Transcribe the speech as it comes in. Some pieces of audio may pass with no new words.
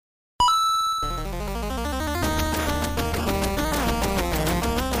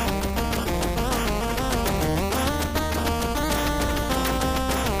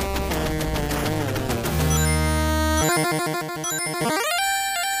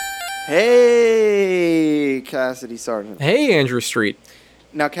Hey, Cassidy Sargent. Hey, Andrew Street.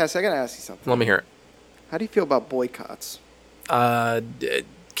 Now, Cass, I gotta ask you something. Let me hear it. How do you feel about boycotts?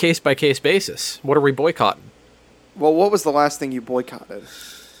 Case by case basis. What are we boycotting? Well, what was the last thing you boycotted?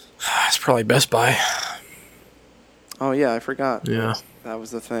 It's probably Best Buy. Oh, yeah, I forgot. Yeah. That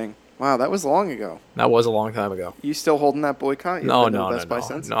was the thing. Wow, that was long ago. That was a long time ago. You still holding that boycott? No.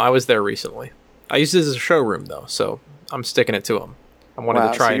 I was there recently. I used it as a showroom, though, so I'm sticking it to them. I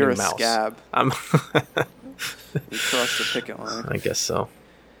wanted to try a new mouse. Scab. I'm You crossed the picket line. I guess so.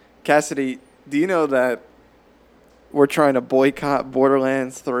 Cassidy, do you know that we're trying to boycott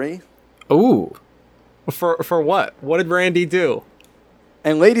Borderlands 3? Ooh. For what? What did Randy do?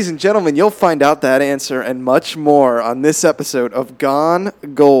 And ladies and gentlemen, you'll find out that answer and much more on this episode of Gone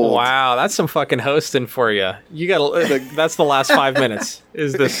Gold. Wow, that's some fucking hosting for you. You got that's the last 5 minutes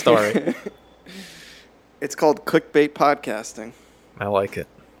is this story. It's called clickbait podcasting. I like it.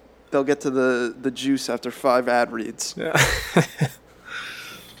 They'll get to the juice after 5 ad reads. Yeah.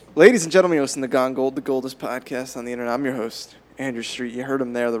 Ladies and gentlemen, you listen to Gone Gold, the goldest podcast on the internet. I'm your host, Andrew Street. You heard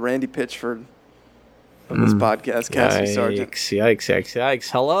him there, the Randy Pitchford of this podcast, Cassidy Sargent. Yikes.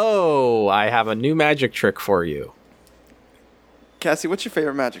 Hello, I have a new magic trick for you. Cassie, what's your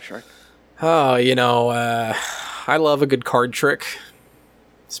favorite magic trick? Oh, I love a good card trick.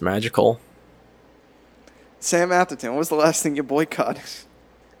 It's magical. Sam Atherton, what was the last thing you boycotted?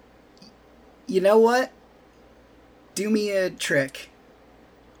 You know what? Do me a trick.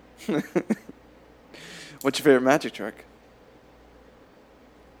 What's your favorite magic trick?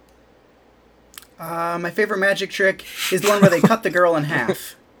 My favorite magic trick is the one where they cut the girl in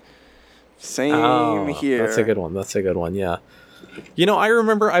half. Same here. That's a good one, yeah. I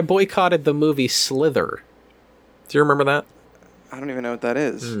remember I boycotted the movie Slither. Do you remember that? I don't even know what that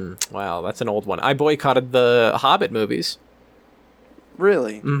is. Wow, that's an old one. I boycotted the Hobbit movies.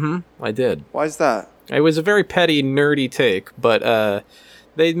 Really? Mm-hmm, I did. Why is that? It was a very petty, nerdy take, but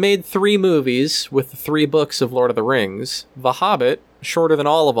they made 3 movies with the 3 books of Lord of the Rings. The Hobbit, shorter than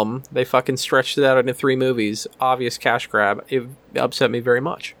all of them, they fucking stretched it out into 3 movies. Obvious cash grab. It upset me very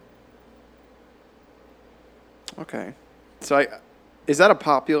much. Okay. So is that a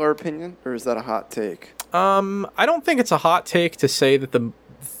popular opinion, or is that a hot take? I don't think it's a hot take to say that the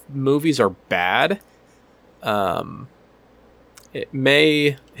movies are bad. It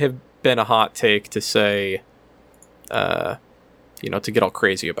may have been a hot take to say, to get all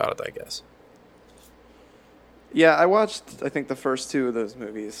crazy about it, I guess. Yeah, I watched, I think, the first 2 of those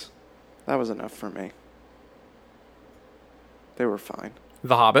movies. That was enough for me. They were fine.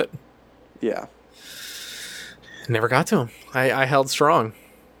 The Hobbit? Yeah. Never got to them. I held strong.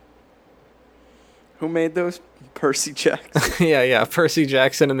 Who made those? Percy Jackson. Yeah. Percy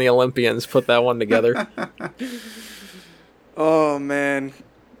Jackson and the Olympians put that one together. Oh, man.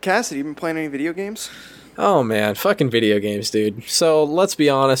 Cassidy, you been playing any video games? Oh, man. Fucking video games, dude. So, let's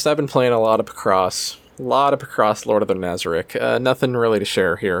be honest. I've been playing a lot of Picross. Lord of the Nazarick. Nothing really to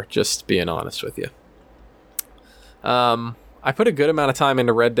share here. Just being honest with you. I put a good amount of time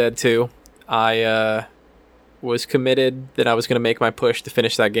into Red Dead 2. I was committed that I was going to make my push to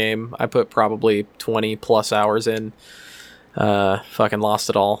finish that game. I put probably 20 plus hours in. Fucking lost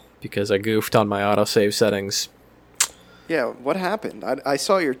it all because I goofed on my autosave settings. Yeah, what happened? I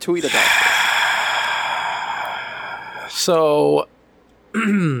saw your tweet about this. So,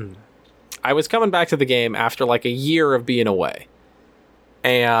 I was coming back to the game after like a year of being away.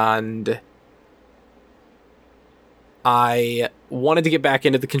 And I wanted to get back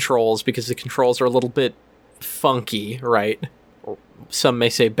into the controls because the controls are a little bit funky, right? Or some may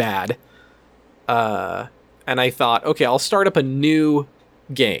say bad. And I thought, okay, I'll start up a new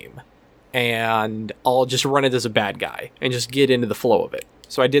game and I'll just run it as a bad guy and just get into the flow of it.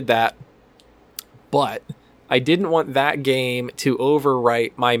 So I did that, but I didn't want that game to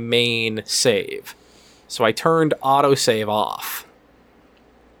overwrite my main save. So I turned autosave off.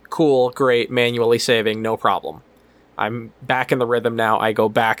 Cool, great, manually saving, no problem. I'm back in the rhythm now. I go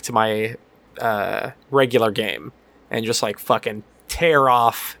back to my regular game and just like fucking tear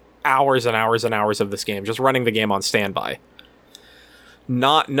off hours and hours and hours of this game, just running the game on standby.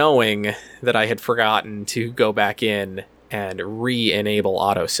 Not knowing that I had forgotten to go back in and re-enable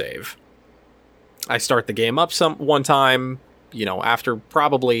autosave. I start the game up one time, after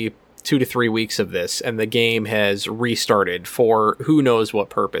probably 2 to 3 weeks of this, and the game has restarted for who knows what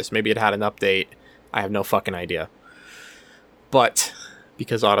purpose. Maybe it had an update. I have no fucking idea. But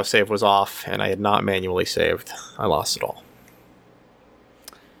because autosave was off and I had not manually saved, I lost it all.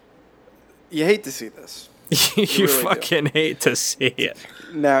 You hate to see this. You really fucking hate to see it.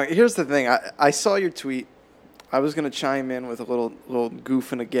 Now, here's the thing. I saw your tweet. I was gonna chime in with a little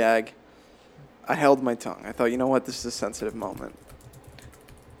goof and a gag. I held my tongue. I thought, you know what, this is a sensitive moment.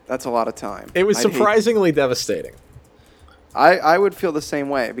 That's a lot of time. It was surprisingly devastating. I would feel the same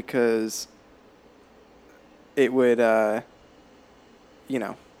way because it would, that's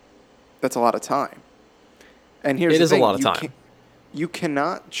a lot of time. And here's the thing. It is a lot of time. You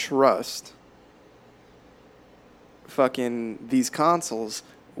cannot trust fucking these consoles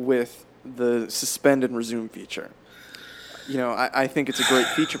with the suspend and resume feature. I think it's a great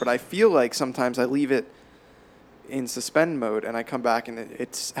feature, but I feel like sometimes I leave it in suspend mode and I come back and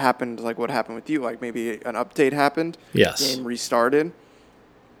it's happened like what happened with you. Like maybe an update happened. Yes. Game restarted.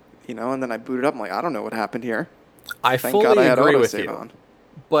 And then I booted up. I'm like, I don't know what happened here. I fully agree with you. On.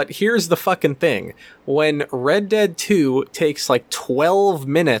 But here's the fucking thing. When Red Dead 2 takes like 12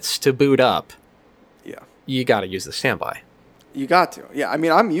 minutes to boot up, you got to use the standby. You got to. Yeah, I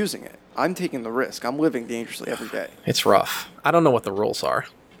mean, I'm using it. I'm taking the risk. I'm living dangerously every day. It's rough. I don't know what the rules are.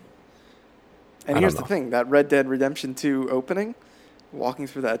 And here's the thing. That Red Dead Redemption 2 opening, walking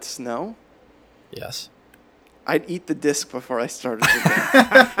through that snow. Yes. I'd eat the disc before I started the game.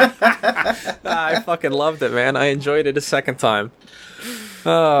 I fucking loved it, man. I enjoyed it a second time.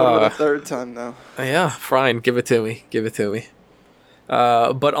 What about a third time, though? Yeah, fine. Give it to me.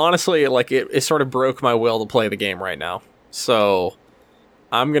 But honestly, like it sort of broke my will to play the game right now. So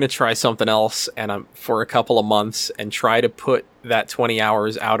I'm going to try something else and for a couple of months and try to put that 20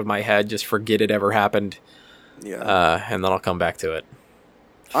 hours out of my head. Just forget it ever happened. Yeah. And then I'll come back to it.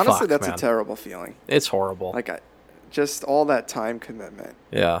 Honestly, that's a terrible feeling. It's horrible. Like, just all that time commitment.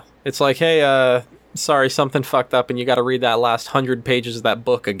 Yeah. It's like, hey, sorry, something fucked up and you got to read that last 100 pages of that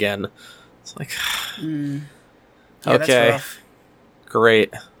book again. It's like, yeah, okay,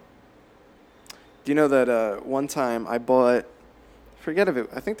 great. Do you know that one time I bought,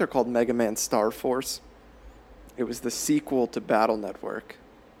 I think they're called Mega Man Star Force. It was the sequel to Battle Network.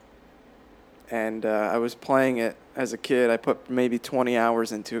 And I was playing it as a kid. I put maybe 20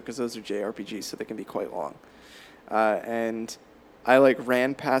 hours into it because those are JRPGs, so they can be quite long. And I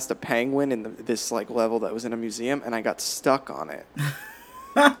ran past a penguin in this level that was in a museum, and I got stuck on it.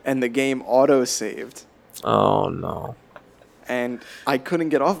 And the game auto-saved. Oh, no. And I couldn't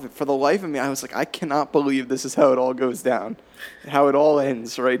get off of it. For the life of me, I was like, I cannot believe this is how it all goes down. How it all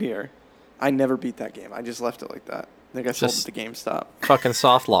ends right here. I never beat that game. I just left it like that. I think I sold it to GameStop. Fucking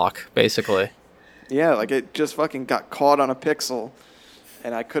soft lock, basically. Yeah, it just fucking got caught on a pixel,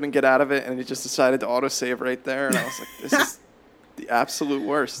 and I couldn't get out of it, and it just decided to autosave right there, and I was like, this is the absolute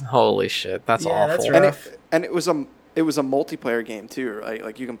worst. Holy shit, that's awful. That's rough. And it was a multiplayer game, too, right?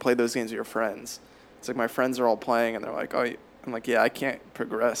 Like, you can play those games with your friends. It's like my friends are all playing, and they're like, oh, I'm like, yeah, I can't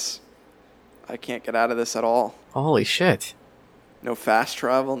progress. I can't get out of this at all. Holy shit. No fast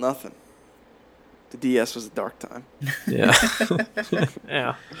travel, nothing. The DS was a dark time. Yeah.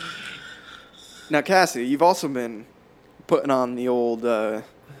 Yeah. Now, Cassie, you've also been putting on the old,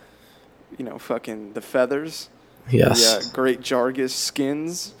 fucking the feathers. Yes. The great Jargus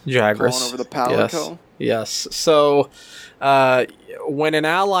skins. Jagras. Going over the palico. Yes. So, when an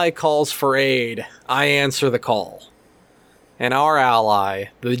ally calls for aid, I answer the call. And our ally,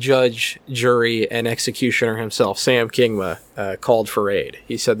 the judge, jury, and executioner himself, Sam Kingma, called for aid.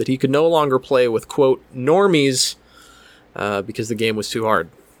 He said that he could no longer play with, quote, normies because the game was too hard.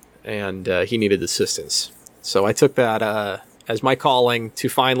 And he needed assistance. So I took that as my calling to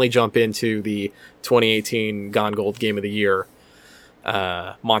finally jump into the 2018 Gone Gold Game of the Year,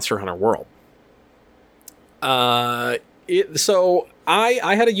 Monster Hunter World. So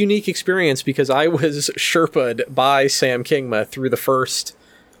I had a unique experience because I was Sherpa'd by Sam Kingma through the first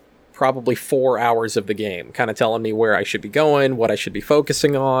probably 4 hours of the game, kind of telling me where I should be going, what I should be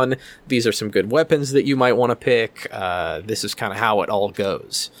focusing on. These are some good weapons that you might want to pick. This is kind of how it all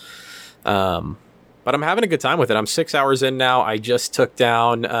goes. But I'm having a good time with it. I'm 6 hours in now. I just took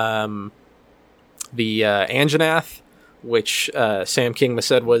down the Anjanath, which Sam Kingma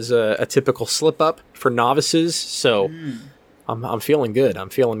said was a typical slip-up for novices. So I'm feeling good. I'm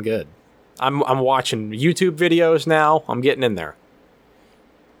watching YouTube videos now. I'm getting in there.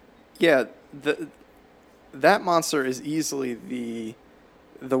 Yeah, that monster is easily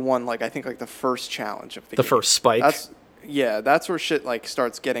the one, I think, the first challenge of the game. The first spike. That's where shit,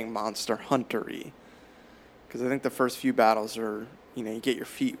 starts getting Monster Hunter-y. Because I think the first few battles are, you get your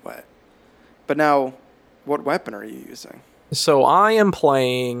feet wet. But now, what weapon are you using? So I am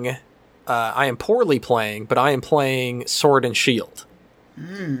playing, I am poorly playing, but I am playing Sword and Shield.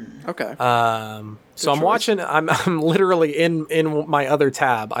 Okay. So I'm watching. I'm literally in my other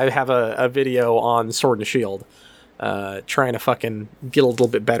tab. I have a video on Sword and Shield, trying to fucking get a little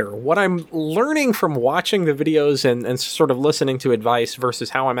bit better. What I'm learning from watching the videos and sort of listening to advice versus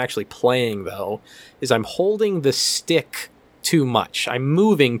how I'm actually playing, though, is I'm holding the stick too much. I'm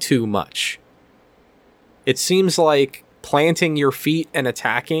moving too much. It seems like planting your feet and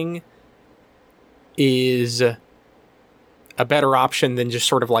attacking is a better option than just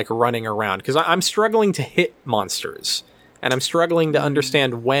sort of like running around. Because I'm struggling to hit monsters. And I'm struggling to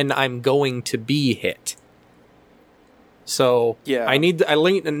understand when I'm going to be hit. So Yeah. I need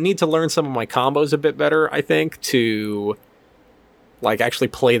to learn some of my combos a bit better, I think, to like actually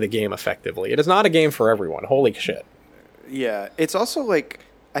play the game effectively. It is not a game for everyone. Holy shit. Yeah. It's also like,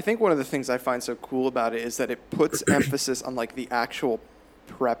 I think one of the things I find so cool about it is that it puts emphasis on like the actual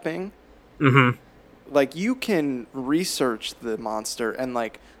prepping. Mm-hmm. Like you can research the monster and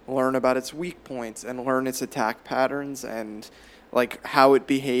like learn about its weak points and learn its attack patterns and like how it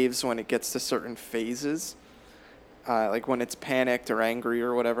behaves when it gets to certain phases. Like when it's panicked or angry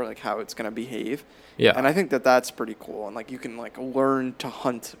or whatever, like how it's going to behave. Yeah. And I think that that's pretty cool. And like you can like learn to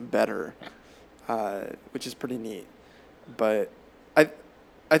hunt better, which is pretty neat. But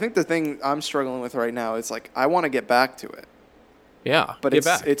I think the thing I'm struggling with right now is like I want to get back to it. Yeah. But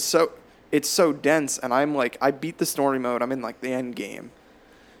it's so dense, and I'm like I beat the story mode. I'm in like the end game.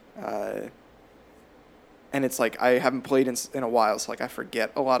 And it's like I haven't played in a while, so like I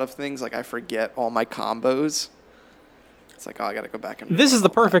forget a lot of things. Like I forget all my combos. It's like, oh, I got to go back and... This is the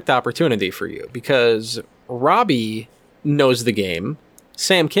perfect opportunity for you, because Robbie knows the game,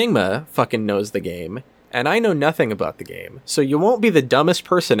 Sam Kingma fucking knows the game, and I know nothing about the game. So you won't be the dumbest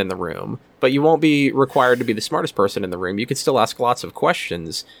person in the room, but you won't be required to be the smartest person in the room. You can still ask lots of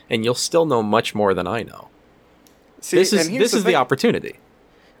questions, and you'll still know much more than I know. See, this is the opportunity.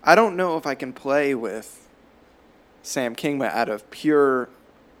 I don't know if I can play with Sam Kingma out of pure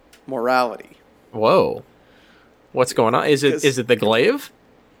morality. Whoa. What's going on? Is it the glaive?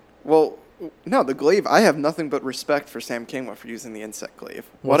 Well, no, the glaive. I have nothing but respect for Sam Kingma for using the insect glaive.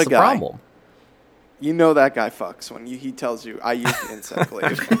 What's a the guy. problem? You know that guy fucks when he tells you, I use the insect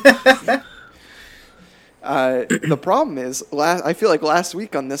glaive. The problem is, I feel like last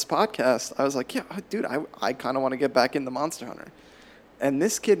week on this podcast, I was like, yeah, dude, I kind of want to get back into Monster Hunter. And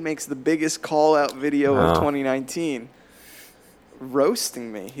this kid makes the biggest call-out video of 2019,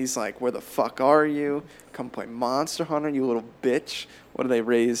 roasting me. He's like, where the fuck are you? Come play Monster Hunter, you little bitch. What do they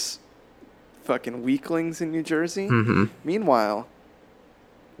raise? Fucking weaklings in New Jersey? Mm-hmm. Meanwhile,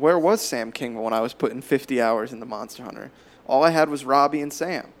 where was Sam Kingma when I was putting 50 hours into Monster Hunter? All I had was Robbie and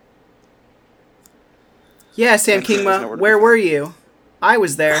Sam. Yeah, Sam Kingma, where were you? I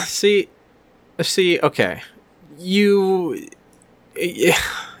was there. See, okay. You're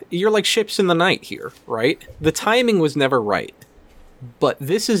like ships in the night here, right? The timing was never right. But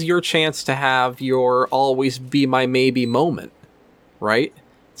this is your chance to have your always be my maybe moment, right?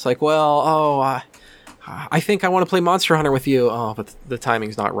 It's like, well, I think I want to play Monster Hunter with you. Oh, but the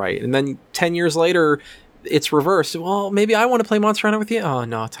timing's not right. And then 10 years later, it's reversed. Well, maybe I want to play Monster Hunter with you. Oh,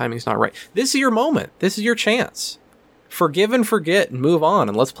 no, timing's not right. This is your moment. This is your chance. Forgive and forget and move on,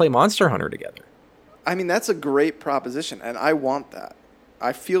 and let's play Monster Hunter together. I mean, that's a great proposition, and I want that.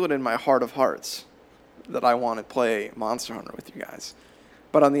 I feel it in my heart of hearts that I want to play Monster Hunter with you guys.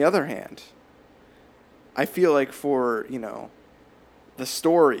 But on the other hand, I feel like for, the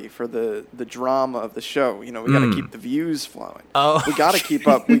story, for the drama of the show, we got to keep the views flowing. Oh. We got to keep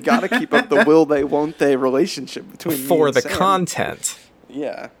up the will they, won't they relationship between me for and the Sam. Content.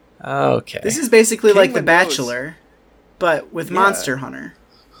 Yeah. Okay. This is basically like The Kingma Bachelor, but with Monster Hunter.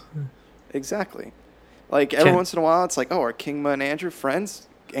 Exactly. Like, every once in a while, it's like, oh, are Kingma and Andrew friends?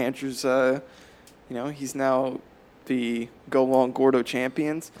 Andrew's, he's now the Go Long Gordo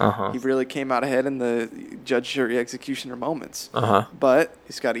champions. Uh-huh. He really came out ahead in the judge, jury, executioner moments. Uh-huh. But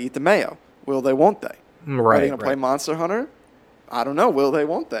he's got to eat the mayo. Will they, won't they? Right. Are they going to play Monster Hunter? I don't know. Will they,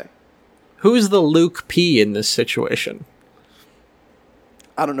 won't they? Who's the Luke P in this situation?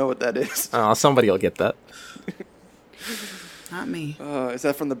 I don't know what that is. Oh, somebody will get that. Not me. Is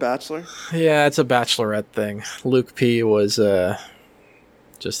that from The Bachelor? Yeah, it's a Bachelorette thing. Luke P was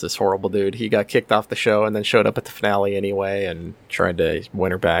just this horrible dude. He got kicked off the show and then showed up at the finale anyway and tried to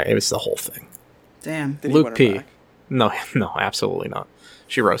win her back. It was the whole thing. Damn. Did he win Luke her P. back? No, absolutely not.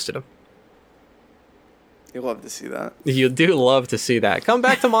 She roasted him. You love to see that. You do love to see that. Come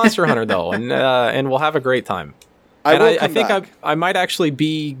back to Monster Hunter though, and we'll have a great time. I think back. I might actually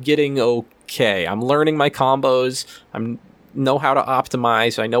be getting okay. I'm learning my combos. I know how to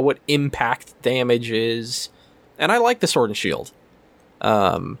optimize. I know what impact damage is, and I like the sword and shield.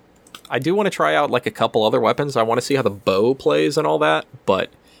 I do want to try out like a couple other weapons. I want to see how the bow plays and all that, but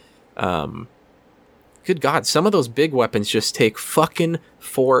good God, some of those big weapons just take fucking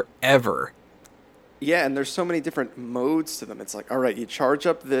forever. Yeah, and there's so many different modes to them. It's like, all right, you charge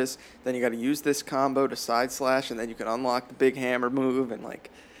up this, then you got to use this combo to side slash, and then you can unlock the big hammer move and like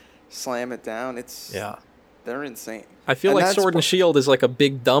slam it down. They're insane. I feel like Sword and Shield is like a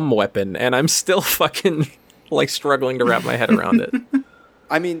big dumb weapon, and I'm still fucking like struggling to wrap my head around it.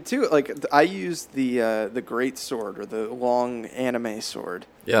 I mean, too, like I used the great sword or the long anime sword.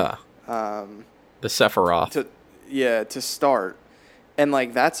 Yeah. The Sephiroth. To start. And,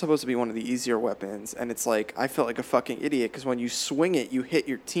 like, that's supposed to be one of the easier weapons. And it's like, I felt like a fucking idiot because when you swing it, you hit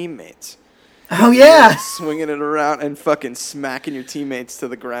your teammates. Oh, yeah. Swinging it around and fucking smacking your teammates to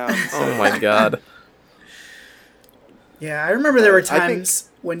the ground. Oh, my God. Yeah, I remember there were times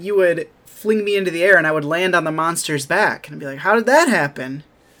when you would fling me into the air and I would land on the monster's back. And I'd be like, how did that happen?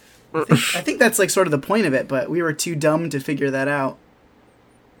 I think that's, like, sort of the point of it, but we were too dumb to figure that out.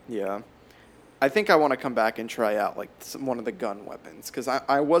 Yeah. I think I want to come back and try out like one of the gun weapons because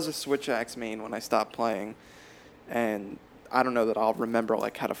I was a switch axe main when I stopped playing, and I don't know that I'll remember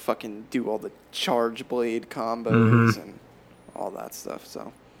like how to fucking do all the charge blade combos and all that stuff.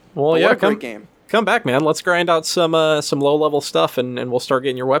 So, well, yeah, what a great game. Come back, man. Let's grind out some low level stuff and we'll start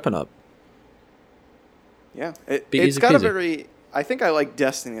getting your weapon up. Yeah, it's got a very. I think I like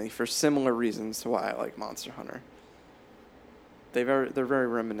Destiny for similar reasons to why I like Monster Hunter. They're very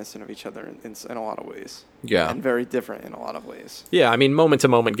reminiscent of each other in a lot of ways. Yeah. And very different in a lot of ways. Yeah, I mean,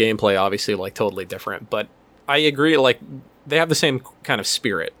 moment-to-moment gameplay, obviously, like, totally different. But I agree, like, they have the same kind of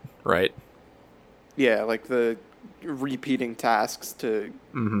spirit, right? Yeah, like the repeating tasks to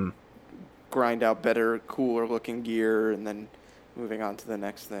grind out better, cooler-looking gear, and then moving on to the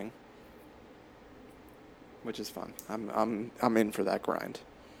next thing. Which is fun. I'm in for that grind.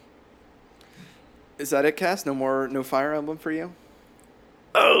 Is that it, Cass? No Fire Emblem for you?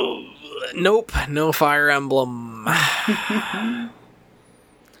 Oh, nope. No Fire Emblem.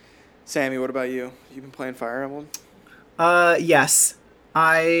 Sammy, what about you? You been playing Fire Emblem? Yes.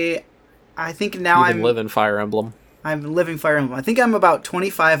 I think now I'm living Fire Emblem. I'm living Fire Emblem. I think I'm about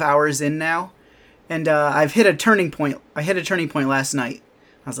 25 hours in now, and I've hit a turning point. I hit a turning point last night.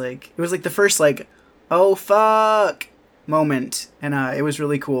 I was like, it was like the first like, oh fuck moment, and it was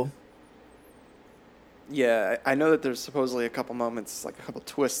really cool. Yeah, I know that there's supposedly a couple moments, like a couple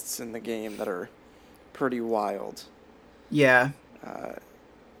twists in the game that are pretty wild. Yeah.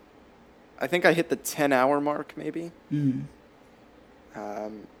 I think I hit the 10-hour mark, maybe. I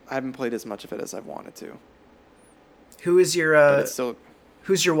haven't played as much of it as I've wanted to. Who's your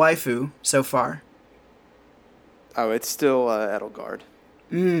waifu so far? Oh, it's still Edelgard.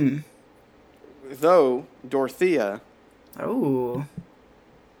 Though, Dorothea... Oh.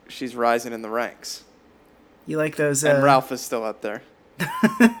 She's rising in the ranks. You like those... And Ralph is still up there.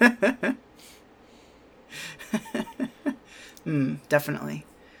 Definitely.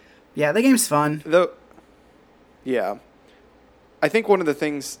 Yeah, the game's fun. Yeah. I think one of the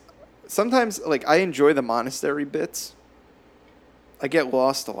things... Sometimes, like, I enjoy the monastery bits. I get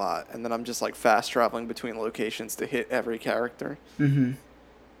lost a lot, and then I'm just, like, fast-traveling between locations to hit every character. Mm-hmm.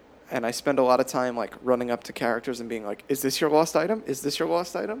 And I spend a lot of time, like, running up to characters and being like, is this your lost item? Is this your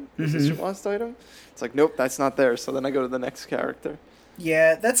lost item? Is this your lost item? It's like, nope, that's not there. So then I go to the next character.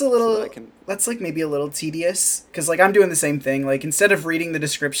 Yeah, that's a little... That's, like, maybe a little tedious. Because, like, I'm doing the same thing. Like, instead of reading the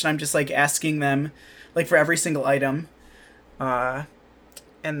description, I'm just, like, asking them, like, for every single item. And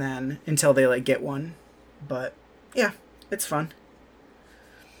then until they, like, get one. But, yeah, it's fun.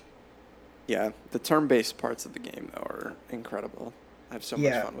 Yeah, the turn-based parts of the game, though, are incredible. I have so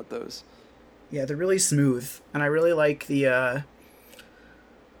much fun with those. Yeah, they're really smooth, and I really like the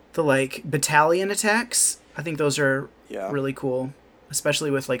like battalion attacks. I think those are really cool,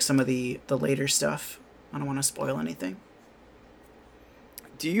 especially with like some of the later stuff. I don't want to spoil anything.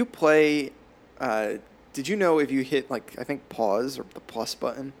 Do you play? Did you know if you hit like I think pause or the plus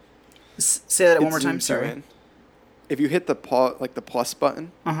button? Say that one more time. Sorry. If you hit the the plus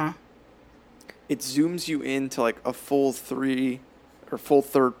button, it zooms you into like a full full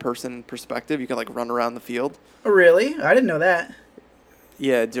third-person perspective. You can, like, run around the field. Oh, really? I didn't know that.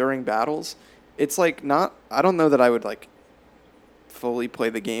 Yeah, during battles. It's, like, not... I don't know that I would, like, fully play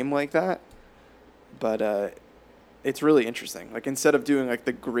the game like that. But it's really interesting. Like, instead of doing, like,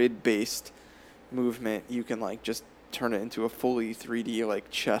 the grid-based movement, you can, like, just turn it into a fully 3D,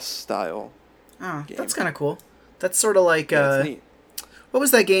 like, chess-style game. That's kind of cool. That's sort of like... it's neat. What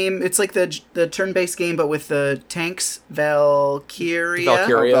was that game? It's like the turn-based game, but with the tanks. Valkyria?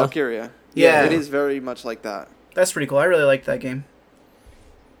 Valkyria. Yeah, it is very much like that. That's pretty cool. I really liked that game.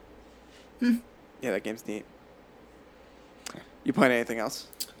 Yeah, that game's neat. You playing anything else?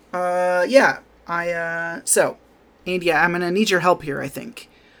 Yeah. So, and yeah, I'm gonna need your help here, I think.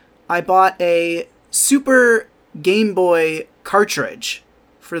 I bought a Super Game Boy cartridge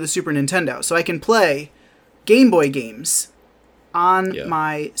for the Super Nintendo, so I can play Game Boy games on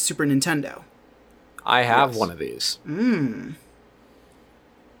my Super Nintendo. I have one of these. And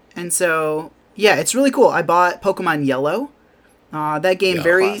so, yeah, it's really cool. I bought Pokemon Yellow. That game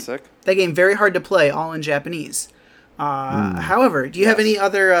very hard to play, all in Japanese. However, do you have any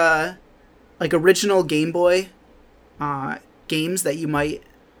other like original Game Boy games that you might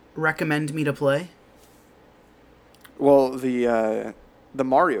recommend me to play? Well, the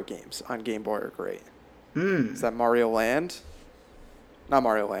Mario games on Game Boy are great. Is that Mario Land? Not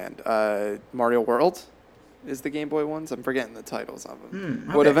Mario Land. Mario World is the Game Boy ones. I'm forgetting the titles of them.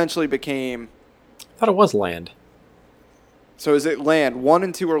 Okay. What eventually became... I thought it was Land. So is it Land? 1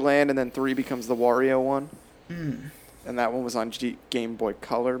 and 2 are Land, and then 3 becomes the Wario one? And that one was on Game Boy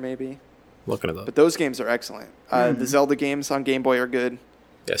Color, maybe? Looking at those. But those games are excellent. The Zelda games on Game Boy are good.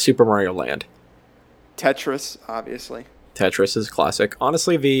 Yeah, Super Mario Land. Tetris, obviously. Tetris is classic.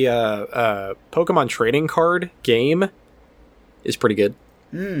 Honestly, the Pokemon trading card game is pretty good.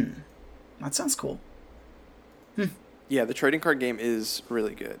 That sounds cool. Yeah, the trading card game is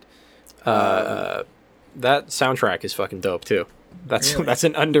really good. That soundtrack is fucking dope, too. Really? That's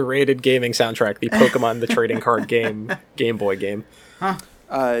an underrated gaming soundtrack. The Pokemon the trading card game, Game Boy game.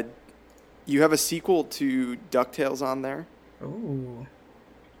 You have a sequel to DuckTales on there. Ooh.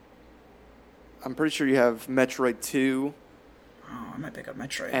 I'm pretty sure you have Metroid 2. Oh, I might pick up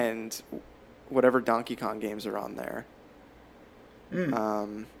Metroid. And whatever Donkey Kong games are on there.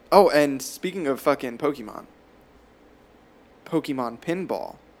 Oh, and speaking of fucking Pokemon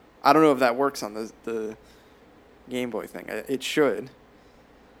Pinball. I don't know if that works on the Game Boy thing. It should.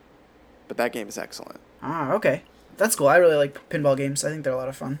 But that game is excellent. Okay. That's cool. I really like pinball games. I think they're a lot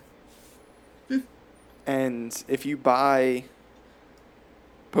of fun. And if you buy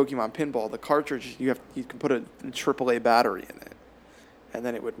Pokemon Pinball, the cartridge, you can put a AAA battery in it. And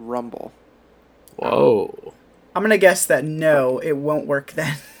then it would rumble. Whoa. I'm going to guess that no, it won't work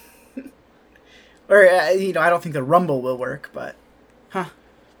then. Or, I don't think the rumble will work, but...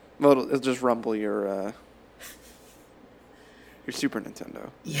 Well, it'll just rumble your Super Nintendo.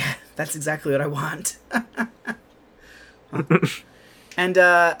 Yeah, that's exactly what I want. And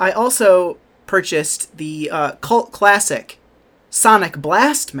I also purchased the cult classic Sonic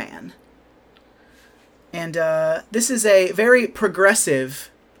Blastman. And this is a very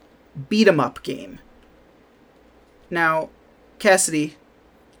progressive beat-em-up game. Now, Cassidy,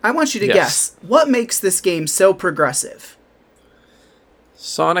 I want you to guess, what makes this game so progressive?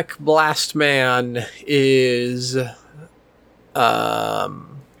 Sonic Blastman is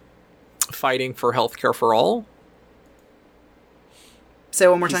fighting for healthcare for all. Say it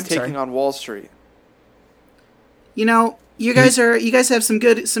one more time. He's taking on Wall Street. You guys have some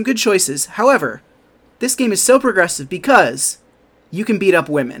good choices. However, this game is so progressive because you can beat up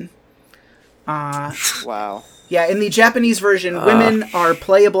women. Wow. Yeah, in the Japanese version, women are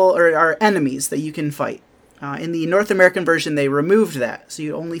playable or are enemies that you can fight. In the North American version, they removed that, so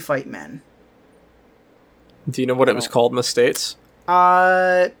you only fight men. Do you know what it was called in the States?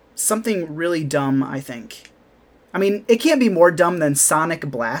 Something really dumb, I think. I mean, it can't be more dumb than Sonic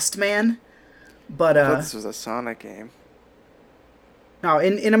Blastman, but I thought this was a Sonic game. No,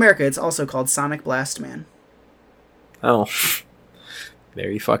 in America, it's also called Sonic Blastman. Oh. There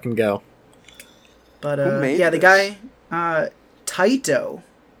you fucking go. But, who made the this? guy, Taito,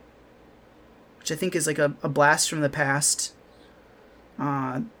 which I think is like a blast from the past.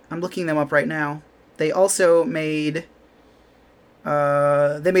 I'm looking them up right now. They also made,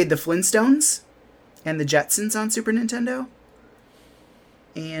 the Flintstones and the Jetsons on Super Nintendo.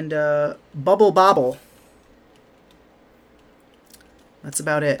 And, Bubble Bobble. That's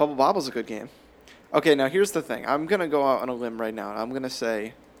about it. Bubble Bobble's a good game. Okay, now here's the thing. I'm going to go out on a limb right now, and I'm going to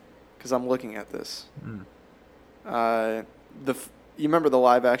say, because I'm looking at this. You remember the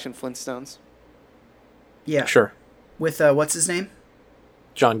live-action Flintstones? Yeah. Sure. With, what's his name?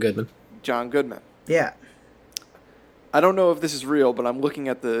 John Goodman. John Goodman. Yeah. I don't know if this is real, but I'm looking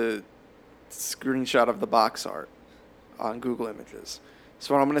at the screenshot of the box art on Google Images.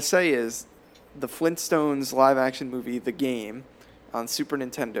 So what I'm going to say is the Flintstones live-action movie, The Game, on Super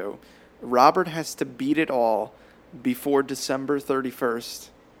Nintendo, Robert has to beat it all before December 31st.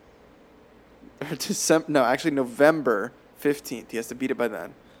 Or November 15th. He has to beat it by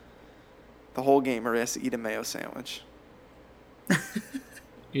then. The whole game, or he has to eat a mayo sandwich.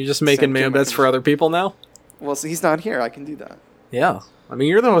 You're just making mayo bets for other people now? Well, so he's not here. I can do that. Yeah. I mean,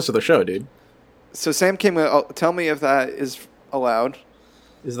 you're the host of the show, dude. So Sam came. Tell me if that is allowed.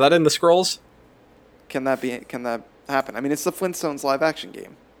 Is that in the scrolls? can that happen? I mean, it's the Flintstones live action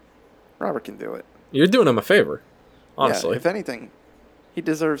game. Robert can do it. You're doing him a favor, honestly. Yeah, if anything, he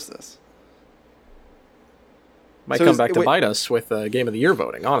deserves this. Might come back to bite us with Game of the Year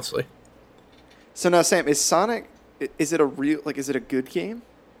voting, honestly. So now, Sam, is Sonic? Is it a good game?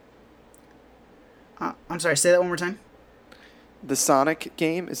 I'm sorry. Say that one more time. The Sonic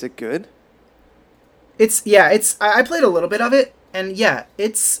game, is it good? I played a little bit of it, and yeah,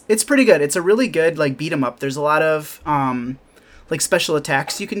 it's pretty good. It's a really good like beat 'em up. There's a lot of like special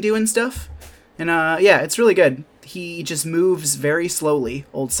attacks you can do and stuff, and yeah, it's really good. He just moves very slowly,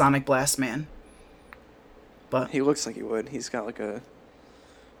 old Sonic Blastman. But he looks like he would. He's got like a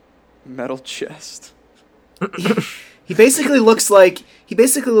metal chest. He basically looks like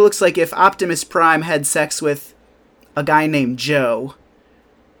if Optimus Prime had sex with a guy named Joe,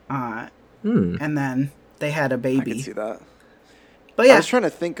 and then they had a baby. I can see that. But yeah, I was trying to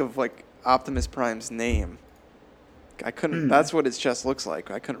think of like Optimus Prime's name. I couldn't. That's what his chest looks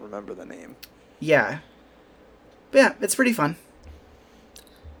like. I couldn't remember the name. Yeah. But yeah, it's pretty fun.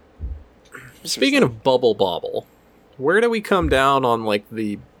 Speaking of Bubble Bobble, where do we come down on like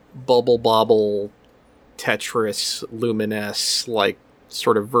the Bubble Bobble, Tetris, Lumines, like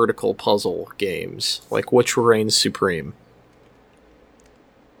sort of vertical puzzle games? Like which reigns supreme?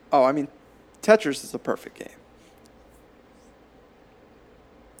 Oh, I mean, Tetris is the perfect game.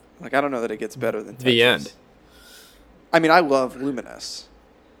 Like, I don't know that it gets better than Tetris. The end. I mean, I love Lumines.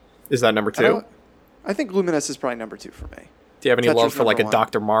 Is that number 2? I think Lumines is probably number 2 for me. Do you have any Tetris love for like a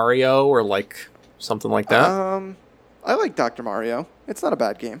Dr. Mario or like something like that? I like Dr. Mario. It's not a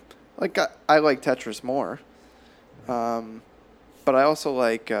bad game. Like I like Tetris more. But I also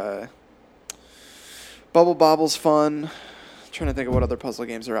like Bubble Bobble's fun. I'm trying to think of what other puzzle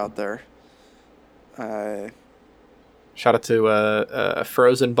games are out there. Shout out to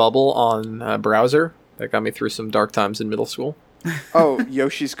Frozen Bubble on browser. That got me through some dark times in middle school. Oh,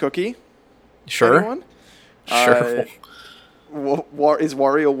 Yoshi's Cookie? Sure. Anyone? Sure. Is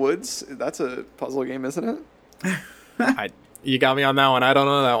Wario Woods? That's a puzzle game, isn't it? You got me on that one. I don't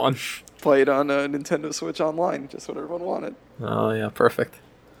know that one. Played on a Nintendo Switch Online, just what everyone wanted. Oh yeah, perfect.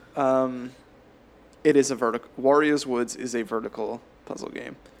 It is a vertical. Wario's Woods is a vertical puzzle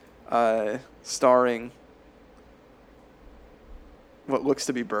game, starring what looks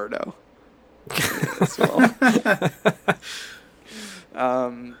to be Birdo. As well.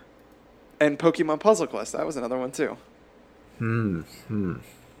 And Pokemon Puzzle Quest. That was another one too.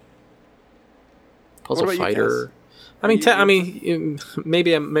 Puzzle Fighter. I mean,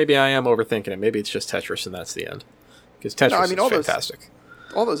 maybe I am overthinking it. Maybe it's just Tetris, and that's the end. Because Tetris is fantastic.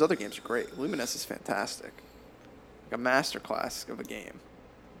 All those other games are great. Lumines is fantastic. Like a masterclass of a game.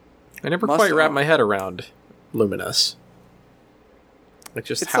 I never quite wrapped my head around Lumines. Like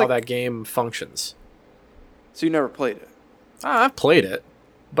just how that game functions. So you never played it? I've played it,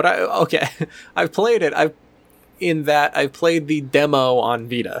 but I've played it. I've played the demo on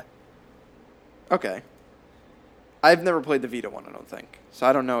Vita. Okay. I've never played the Vita one, I don't think. So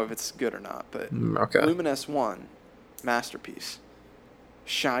I don't know if it's good or not, but Lumines 1, masterpiece.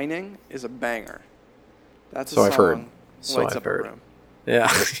 Shining is a banger. That's a song. I've heard. Lights up a room.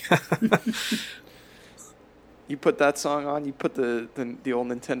 Yeah. You put that song on, you put the old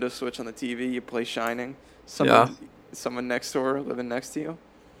Nintendo Switch on the TV, you play Shining. Someone next door living next to you.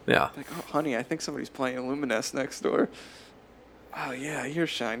 Yeah. Like, oh, honey, I think somebody's playing Lumines next door. Oh, yeah, you're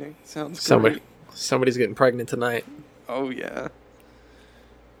Shining. Sounds great. Somebody's getting pregnant tonight. Oh, yeah.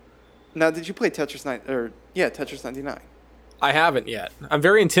 Now, did you play Tetris 99? I haven't yet. I'm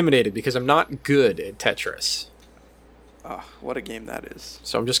very intimidated because I'm not good at Tetris. Oh, what a game that is.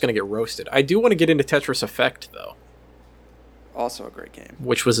 So I'm just going to get roasted. I do want to get into Tetris Effect, though. Also a great game.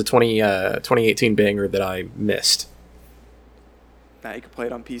 Which was a 2018 banger that I missed. Now you can play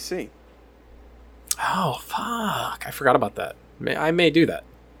it on PC. Oh, fuck. I forgot about that. I may do that.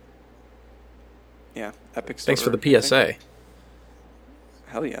 Yeah, Epic Store. Thanks for the PSA.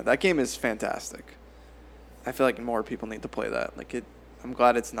 Hell yeah, that game is fantastic. I feel like more people need to play that. I'm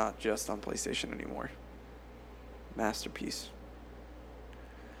glad it's not just on PlayStation anymore. Masterpiece.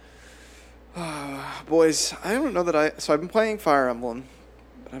 Boys, I don't know that So I've been playing Fire Emblem,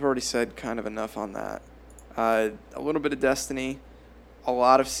 but I've already said kind of enough on that. A little bit of Destiny, a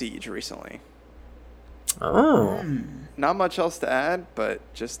lot of Siege recently. Oh. Not much else to add, but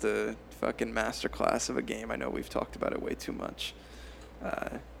just a fucking masterclass of a game. I know we've talked about it way too much.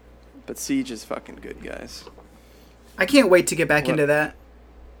 But Siege is fucking good, guys. I can't wait to get back into that.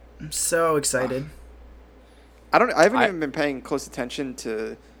 I'm so excited. I haven't even been paying close attention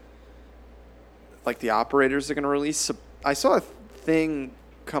to like the operators they're going to release. So I saw a thing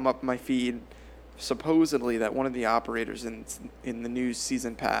come up my feed supposedly that one of the operators in the new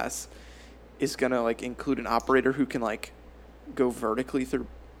season pass is gonna like include an operator who can like go vertically through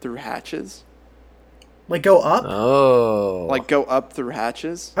hatches. Like go up? Oh. Like go up through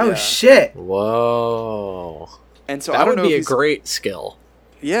hatches. Oh shit. Whoa. And so that I don't would know be if a great skill.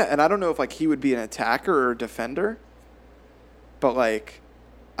 Yeah, and I don't know if like he would be an attacker or a defender. But like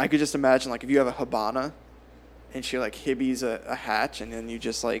I could just imagine like if you have a Hibana and she like hibbies a hatch and then you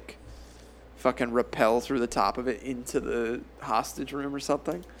just like fucking rappel through the top of it into the hostage room or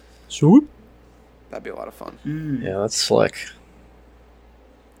something. Swoop. That'd be a lot of fun. Yeah, that's slick.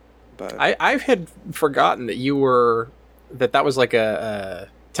 But I had forgotten that that was like a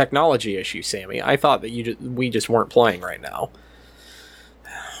technology issue, Sammy. I thought that we just weren't playing right now.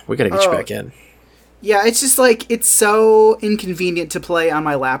 We gotta get you back in. Yeah, it's just like it's so inconvenient to play on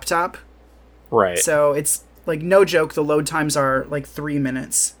my laptop. Right. So it's like no joke. The load times are like 3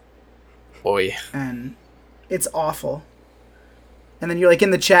 minutes. Boy. And it's awful. And then you're like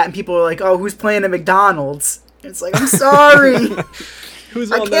in the chat and people are like, "Oh, who's playing at McDonald's?" And it's like, I'm sorry.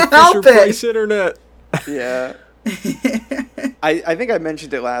 Who's I on can't that help Fisher it. Price internet? yeah. I think I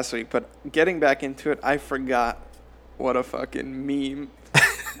mentioned it last week, but getting back into it, I forgot what a fucking meme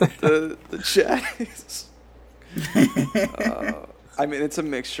the chat is. I mean, it's a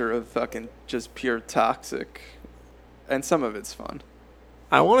mixture of fucking just pure toxic, and some of it's fun.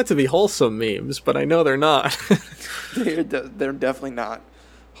 I want it to be wholesome memes, but I know they're not. They're definitely not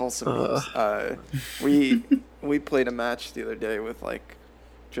wholesome memes. We played a match the other day with like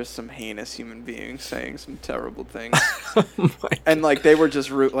just some heinous human beings saying some terrible things. And like they were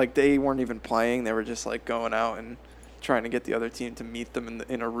just like they weren't even playing. They were just like going out and trying to get the other team to meet them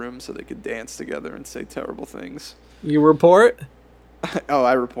in a room so they could dance together and say terrible things. You report? Oh,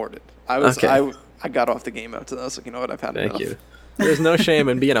 I reported. I got off the game after that. I was like, you know what, I've had enough. Thank you. There's no shame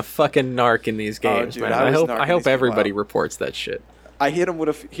in being a fucking narc in these games, dude, man. I hope everybody reports that shit. I hit him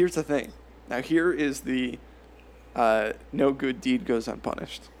with here's the thing. Now here is the no good deed goes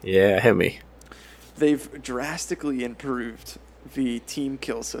unpunished. Yeah, hit me. They've drastically improved the team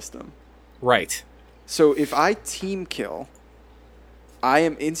kill system. Right. So if I team kill, I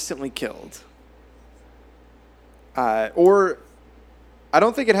am instantly killed. Or I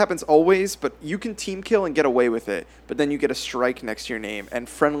don't think it happens always, but you can team kill and get away with it, but then you get a strike next to your name, and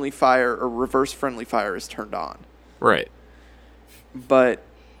friendly fire or reverse friendly fire is turned on. Right. But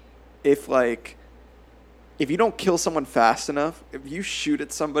if you don't kill someone fast enough, if you shoot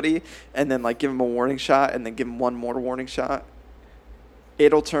at somebody and then like give them a warning shot and then give them one more warning shot,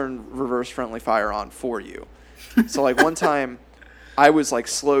 it'll turn reverse friendly fire on for you. So like one time I was like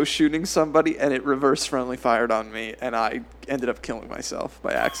slow shooting somebody and it reverse friendly fired on me and I ended up killing myself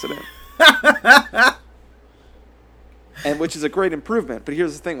by accident. And which is a great improvement. But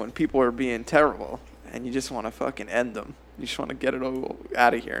here's the thing, when people are being terrible and you just want to fucking end them, you just want to get it all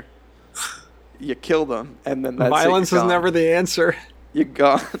out of here. You kill them, and then that's violence is never the answer. You're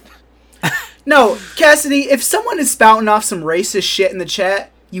gone. No, Cassidy, if someone is spouting off some racist shit in the chat,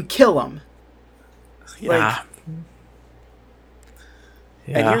 you kill them. Yeah.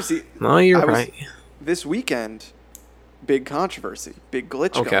 And here's the... No, you're right. This weekend, big controversy, big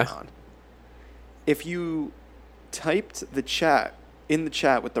glitch going on. If you typed in the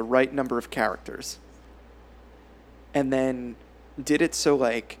chat with the right number of characters, and then did it so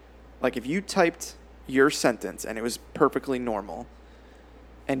like if you typed your sentence and it was perfectly normal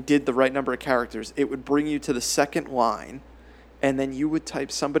and did the right number of characters, it would bring you to the second line, and then you would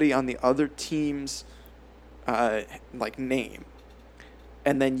type somebody on the other team's like name,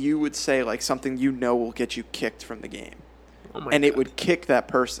 and then you would say like something will get you kicked from the game. And it would kick that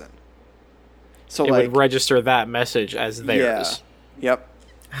person. So it would register that message as theirs. Yeah.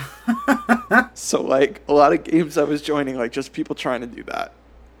 Yep. So like a lot of games I was joining, like just people trying to do that.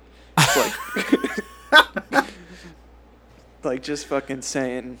 Like, like just fucking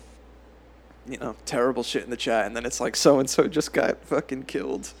saying, terrible shit in the chat, and then it's like so and so just got fucking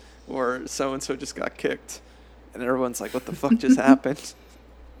killed, or so and so just got kicked, and everyone's like, "What the fuck just happened?"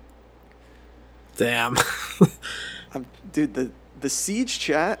 Damn. Dude, the siege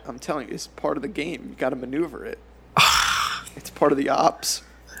chat, I'm telling you, is part of the game. You got to maneuver it. It's part of the ops.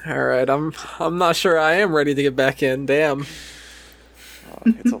 All right, I'm not sure I am ready to get back in. Damn. Oh,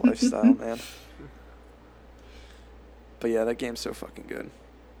 it's a lifestyle, man. But yeah, that game's so fucking good.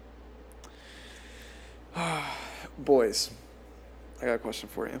 Boys, I got a question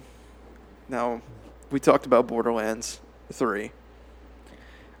for you. Now, we talked about Borderlands 3.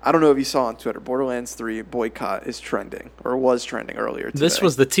 I don't know if you saw on Twitter, Borderlands 3 Boycott is trending, or was trending earlier today. This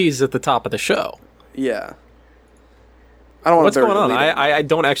was the tease at the top of the show. Yeah. I don't want What's going on? I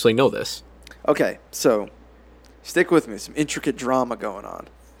don't actually know this. Okay, so stick with me. Some intricate drama going on.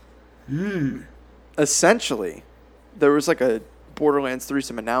 Essentially, there was like a Borderlands 3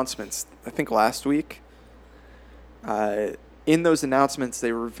 some announcements, I think last week. In those announcements,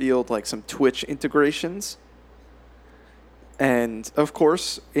 they revealed like some Twitch integrations. And of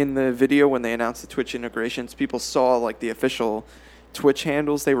course, in the video when they announced the Twitch integrations, people saw like the official Twitch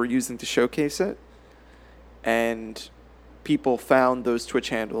handles they were using to showcase it. And people found those Twitch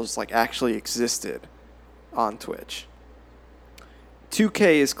handles like actually existed on Twitch.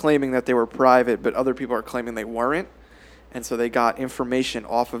 2K is claiming that they were private, but other people are claiming they weren't. And so they got information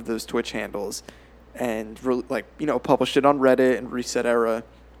off of those Twitch handles and published it on Reddit and Reset Era.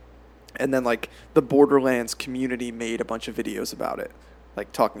 And then like the Borderlands community made a bunch of videos about it,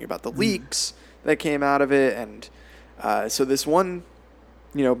 like talking about the leaks that came out of it. And so this one,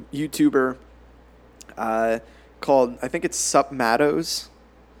 YouTuber called, I think it's Sup Mattos.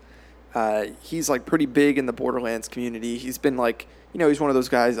 He's like pretty big in the Borderlands community. He's been like, he's one of those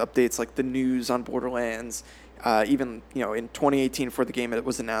guys updates like the news on Borderlands. Even, in 2018 before the game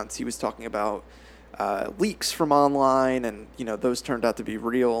was announced, he was talking about leaks from online, and, those turned out to be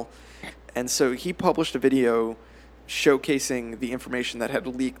real. And so he published a video showcasing the information that had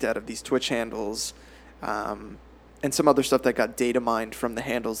leaked out of these Twitch handles, and some other stuff that got data mined from the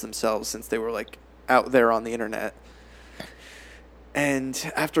handles themselves since they were like out there on the internet.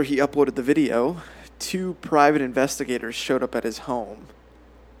 And after he uploaded the video, 2 private investigators showed up at his home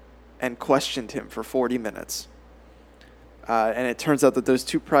and questioned him for 40 minutes. And it turns out that those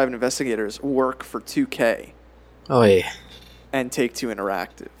 2 private investigators work for 2K. Oh, yeah. And Take-Two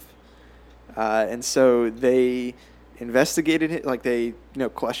Interactive. And so they investigated it, like they,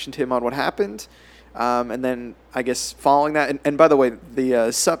 questioned him on what happened. And then I guess following that, and by the way,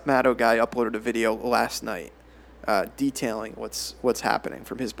 the Sup Matto guy uploaded a video last night detailing what's happening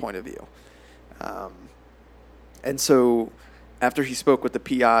from his point of view. And so after he spoke with the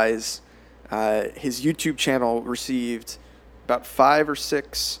PIs, his YouTube channel received about 5 or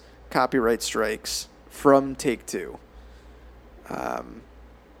 6 copyright strikes from Take-Two.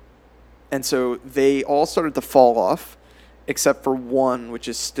 And so they all started to fall off, except for one, which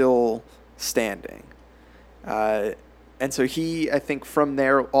is still standing. And so he, I think from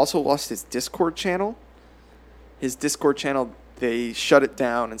there, also lost his Discord channel. His Discord channel, they shut it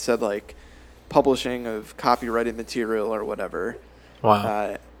down and said, like, publishing of copyrighted material or whatever.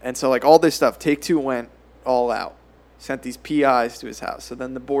 Wow. And so, like, all this stuff, Take-Two went all out. Sent these PIs to his house. So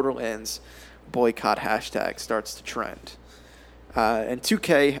then the Borderlands boycott hashtag starts to trend. And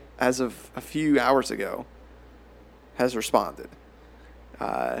 2K, as of a few hours ago, has responded.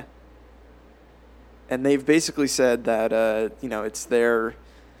 And they've basically said that, it's their,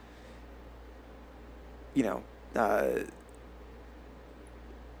 did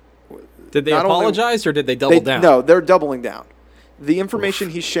they apologize or did they double down? No, they're doubling down. The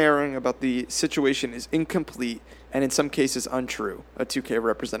information he's sharing about the situation is incomplete and in some cases untrue, a 2K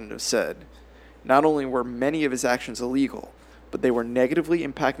representative said. Not only were many of his actions illegal, but they were negatively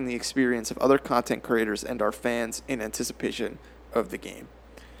impacting the experience of other content creators and our fans in anticipation of the game.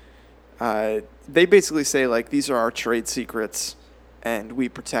 They basically say, like, these are our trade secrets, and we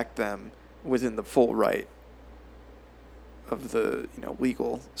protect them within the full right of the,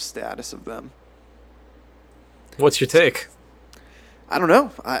 legal status of them. What's your take? I don't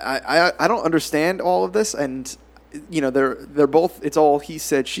know. I don't understand all of this, and they're both. It's all he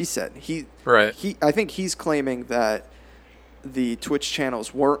said, she said. I think he's claiming that the Twitch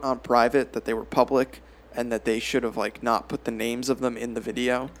channels weren't on private, that they were public, and that they should have not put the names of them in the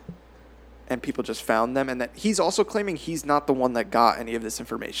video, and people just found them, and that he's also claiming he's not the one that got any of this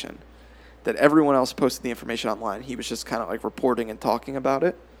information, that everyone else posted the information online. He was just kind of reporting and talking about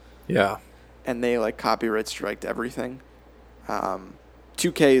it. Yeah. And they copyright striked everything.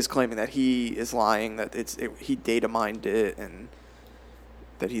 2K is claiming that he is lying, that he data mined it, and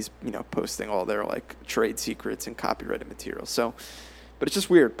that he's posting all their trade secrets and copyrighted material. So, but it's just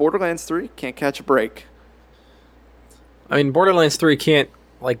weird. Borderlands 3 can't catch a break. I mean, Borderlands 3 can't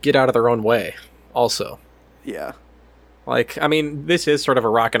get out of their own way. Also, yeah. This is sort of a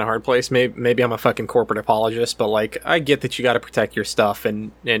rock and a hard place. Maybe I'm a fucking corporate apologist, but I get that you got to protect your stuff,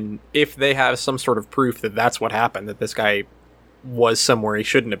 and if they have some sort of proof that that's what happened, that this guy was somewhere he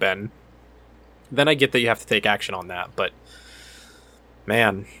shouldn't have been, then I get that you have to take action on that. But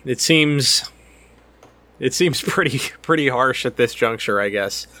man, it seems pretty harsh at this juncture, I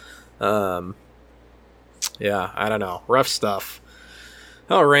guess. Yeah, I don't know. Rough stuff.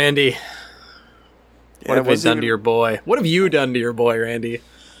 Oh, Randy. What have you done to your boy? What have you done to your boy, Randy?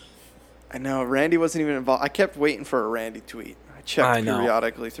 I know, Randy wasn't even involved. I kept waiting for a Randy tweet. I checked I know.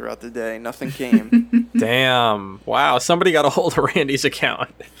 periodically throughout the day. Nothing came. Damn. Wow. Somebody got a hold of Randy's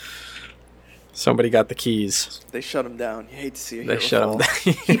account. Somebody got the keys. They shut him down. You hate to see it. They shut him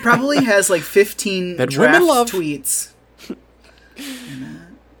down. He probably has like 15 That draft women love. tweets.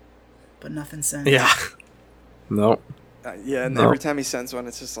 But nothing sent. Yeah. Nope. Yeah, and every time he sends one,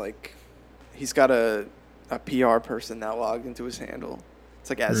 it's just like he's got a PR person now logged into his handle.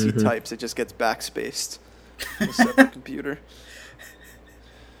 It's like as he types, it just gets backspaced on a separate computer.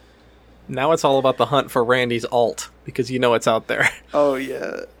 Now it's all about the hunt for Randy's alt because you know it's out there. Oh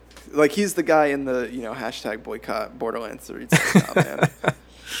yeah, like he's the guy in the hashtag boycott Borderlands 3. It's like, nah, man,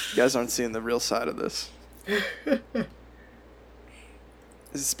 you guys aren't seeing the real side of this.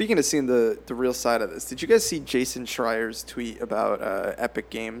 Speaking of seeing the real side of this, did you guys see Jason Schreier's tweet about Epic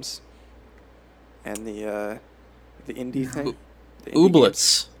Games and the indie thing? The indie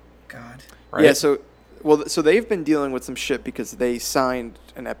Ooblets. God. Right? Yeah, so they've been dealing with some shit because they signed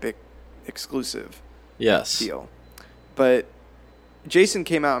an Epic exclusive Yes. deal. But Jason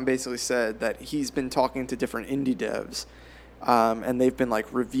came out and basically said that he's been talking to different indie devs, and they've been like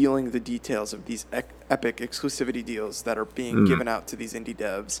revealing the details of these Epic exclusivity deals that are being given out to these indie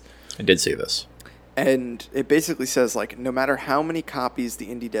devs. I did see this. And it basically says like no matter how many copies the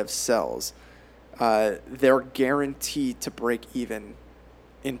indie dev sells, they're guaranteed to break even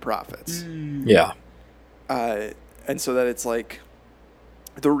in profits. Yeah. And so that it's like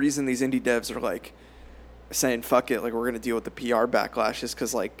the reason these indie devs are like saying fuck it, like we're gonna deal with the PR backlash is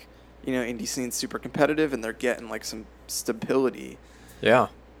because like indie scene's super competitive and they're getting like some stability. Yeah.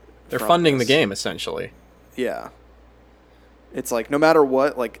 They're from funding this. the game, essentially. Yeah. It's like no matter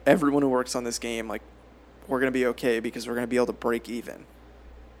what, like everyone who works on this game, like we're gonna be okay because we're gonna be able to break even,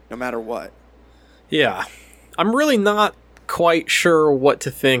 no matter what. Yeah. I'm really not quite sure what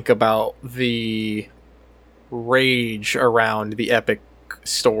to think about the rage around the Epic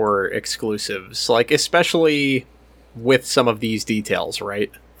Store exclusives, like especially with some of these details,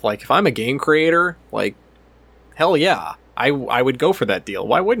 right? Like if I'm a game creator, like hell yeah, I would go for that deal.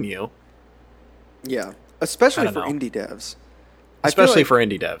 Why wouldn't you? Yeah, especially I for don't know. indie devs. Especially for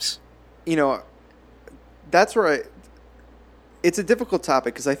indie devs. That's where it's a difficult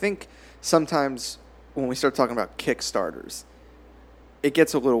topic because I think sometimes when we start talking about Kickstarters, it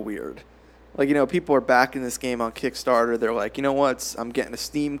gets a little weird. Like, people are backing this game on Kickstarter. They're like, you know what? I'm getting a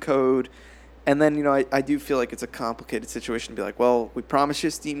Steam code. And then, I do feel like it's a complicated situation to be like, well, we promised you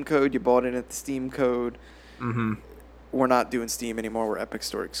a Steam code. You bought it at the Steam code. Mm-hmm. We're not doing Steam anymore. We're Epic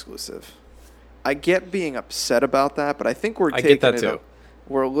Store exclusive. I get being upset about that, but I think we're taking get that too.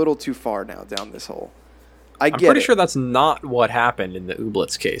 We're a little too far now down this hole. I'm pretty sure that's not what happened in the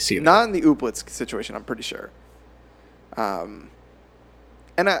Ooblets case either. Not in the Ooblets situation, I'm pretty sure. And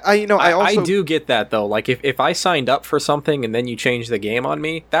I do get that though. Like if I signed up for something and then you change the game on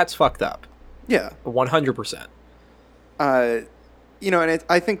me, that's fucked up. Yeah. 100%. And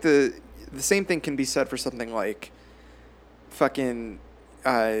I think the same thing can be said for something like fucking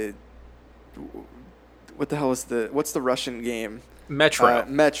what the hell is what's the Russian game? Metro.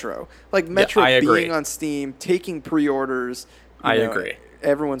 Metro. Like Metro I agree. being on Steam, taking pre-orders. I agree.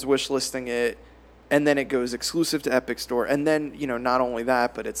 Everyone's wishlisting it. And then it goes exclusive to Epic Store. And then, not only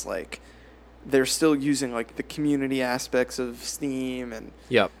that, but it's like they're still using like the community aspects of Steam and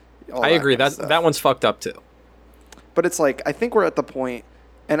Yep. all I agree. kind of stuff. That one's fucked up too. But it's like I think we're at the point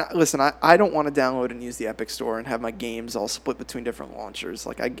and listen, I don't want to download and use the Epic Store and have my games all split between different launchers.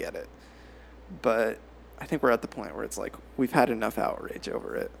 Like I get it. But I think we're at the point where it's like we've had enough outrage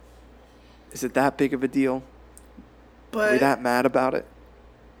over it. Is it that big of a deal? Are we that mad about it?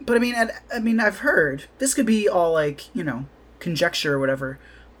 But I mean, I've heard this could be all like conjecture or whatever.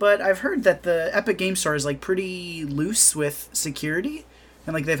 But I've heard that the Epic Game Store is like pretty loose with security,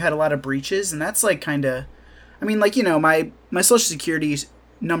 and like they've had a lot of breaches, and that's like kind of, I mean, like my social security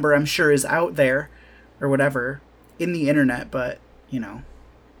number I'm sure is out there, or whatever, in the internet, but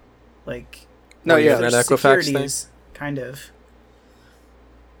like no, yeah, that Equifax security thing? is kind of.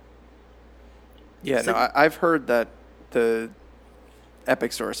 Yeah, no, I've heard that the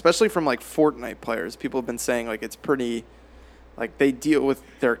Epic Store, especially from like Fortnite players, people have been saying like it's pretty, like they deal with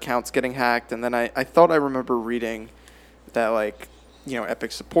their accounts getting hacked, and then I thought I remember reading that like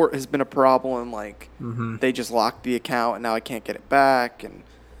Epic support has been a problem, like they just locked the account and now I can't get it back, and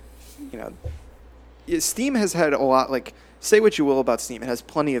Steam has had a lot, like say what you will about Steam, it has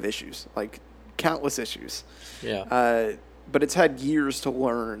plenty of issues, like countless issues. Yeah. But it's had years to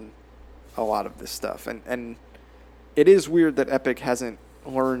learn a lot of this stuff, and it is weird that Epic hasn't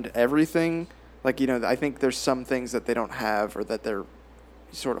learned everything. Like, I think there's some things that they don't have or that they're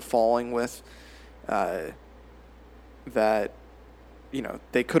sort of falling with that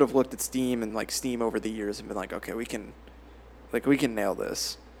they could have looked at Steam and like Steam over the years and been like, okay, we can nail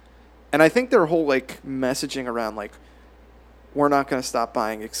this. And I think their whole like messaging around like, we're not going to stop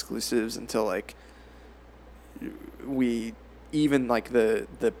buying exclusives until like we even like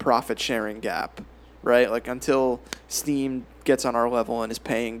the profit sharing gap, right? Like until Steam gets on our level and is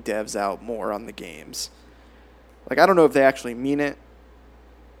paying devs out more on the games. Like, I don't know if they actually mean it,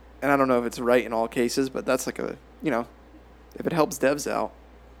 and I don't know if it's right in all cases, but that's like a, if it helps devs out,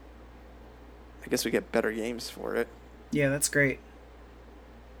 I guess we get better games for it. Yeah, that's great.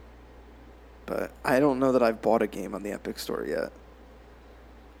 But I don't know that I've bought a game on the Epic Store yet.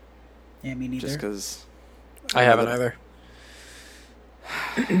 Yeah, me neither. Just because I haven't either.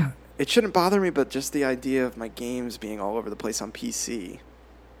 It shouldn't bother me, but just the idea of my games being all over the place on PC.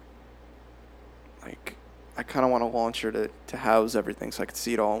 Like, I kind of want a launcher to house everything so I can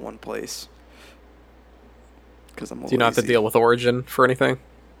see it all in one place. Because I'm a Do you not have to deal with Origin for anything?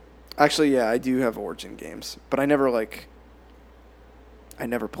 Actually, yeah, I do have Origin games, but I never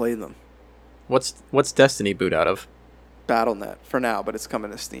played them. What's Destiny boot out of? Battle.net for now, but it's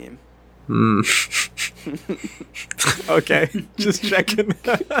coming to Steam. Okay, just checking.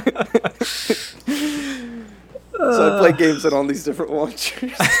 So I play games on all these different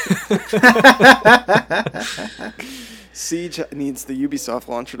launchers. Siege needs the Ubisoft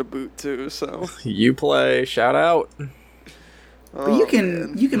launcher to boot too, so Uplay, shout out. But you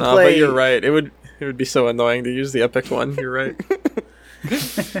can play. But you're right. It would be so annoying to use the Epic one. You're right.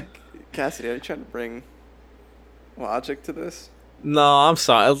 Cassidy, are you trying to bring logic to this? No, I'm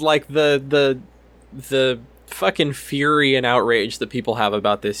sorry. Like the fucking fury and outrage that people have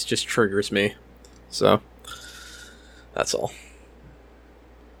about this just triggers me. So that's all.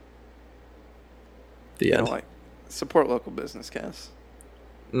 The end. Support local business, Cass.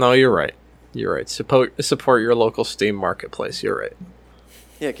 No, you're right. You're right. Support your local Steam marketplace. You're right.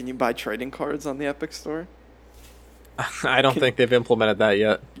 Yeah, can you buy trading cards on the Epic Store? I don't think they've implemented that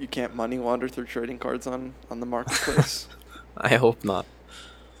yet. You can't money launder through trading cards on the marketplace? I hope not.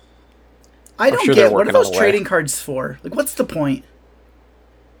 I don't get what are those trading cards for? Like, what's the point?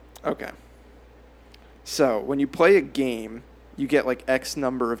 Okay. So, when you play a game, you get like X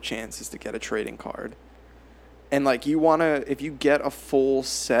number of chances to get a trading card. And like if you get a full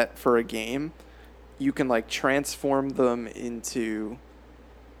set for a game, you can like transform them into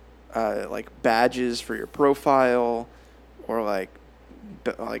like badges for your profile, or like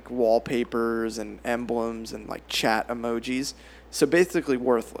wallpapers and emblems and like chat emojis. So basically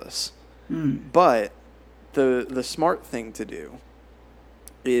worthless. But the smart thing to do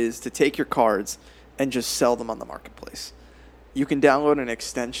is to take your cards and just sell them on the marketplace. You can download an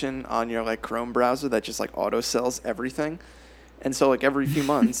extension on your like Chrome browser that just like auto sells everything. And so like every few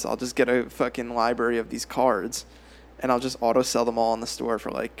months I'll just get a fucking library of these cards and I'll just auto sell them all in the store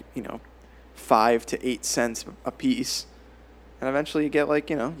for like, 5 to 8 cents a piece. And eventually you get like,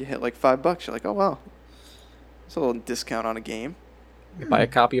 you hit like $5. You're like, oh wow. It's a little discount on a game. You buy a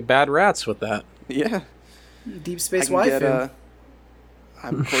copy of Bad Rats with that. Yeah. Deep Space Waifu.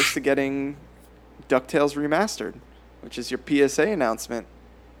 I'm close to getting DuckTales Remastered, which is your PSA announcement.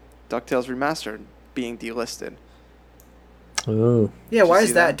 DuckTales Remastered being delisted. Oh. Yeah, why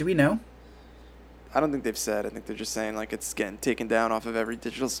is that? Do we know? I don't think they've said. I think they're just saying like it's getting taken down off of every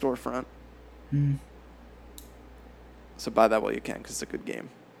digital storefront. So buy that while you can, because it's a good game.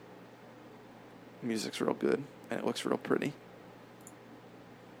 Music's real good, and it looks real pretty.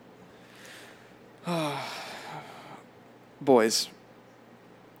 Boys,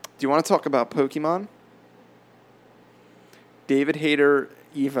 do you want to talk about Pokemon? David Hayter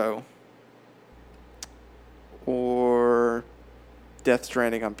Evo or Death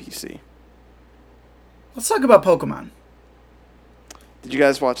Stranding on PC? Let's talk about Pokemon. Did you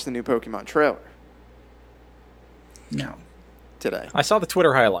guys watch the new Pokemon trailer? No. Today. I saw the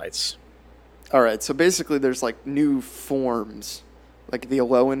Twitter highlights. All right, so basically there's like new forms, like the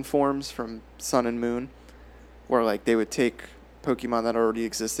Alolan forms from Sun and Moon, where like they would take Pokemon that already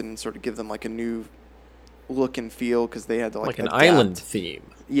existed and sort of give them like a new look and feel, because they had to like an adapt. Island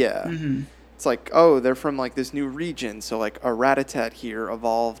theme. Yeah. Mm-hmm. It's like, oh, they're from like this new region, so like a Rattata here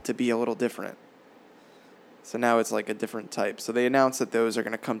evolved to be a little different. So now it's like a different type. So they announced that those are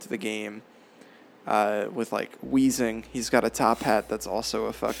going to come to the game with like Weezing. He's got a top hat that's also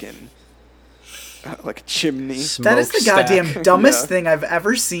a fucking like a chimney. That is the goddamn dumbest thing I've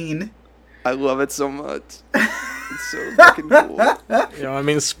ever seen. I love it so much. It's so fucking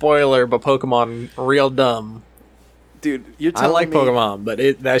cool. Spoiler, but Pokemon real dumb. Dude, you're telling me... I like Pokemon, but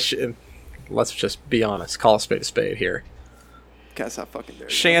let's just be honest. Call a spade here. Cass, how fucking dare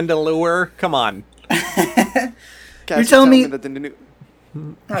you? Chandelure? Come on. Cass, you're telling me that the new...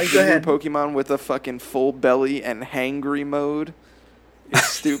 Oh, The go ahead. new Pokemon with a fucking full belly and hangry mode is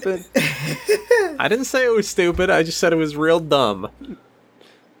stupid. I didn't say it was stupid. I just said it was real dumb.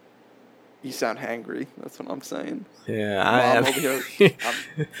 You sound hangry. That's what I'm saying. Yeah, I'm over here.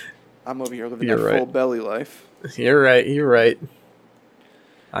 I'm over here living that full belly life. You're right.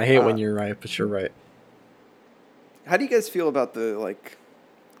 I hate when you're right, but you're right. How do you guys feel about the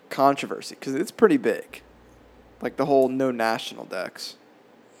controversy? Because it's pretty big, like the whole no national dex.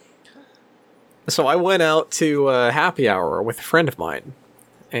 So I went out to happy hour with a friend of mine,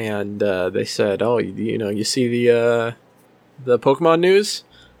 and they said, "Oh, you see the Pokemon news?"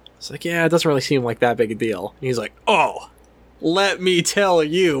 It's like, "Yeah, it doesn't really seem like that big a deal." And he's like, "Oh, let me tell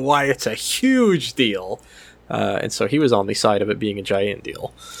you why it's a huge deal." And so he was on the side of it being a giant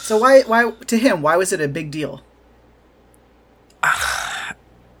deal. So why to him? Why was it a big deal?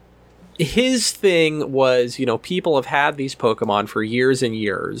 His thing was, people have had these Pokemon for years and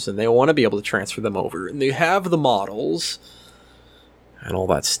years, and they want to be able to transfer them over, and they have the models and all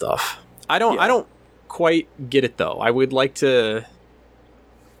that stuff. I don't quite get it though. I would like to.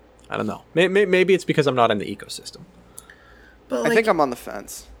 I don't know. Maybe it's because I'm not in the ecosystem. But I think I'm on the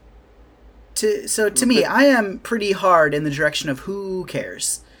fence. To me, I am pretty hard in the direction of who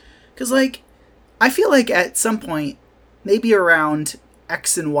cares, because I feel like at some point, maybe around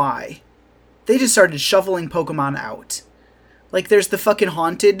X and Y, they just started shoveling Pokemon out. Like, there's the fucking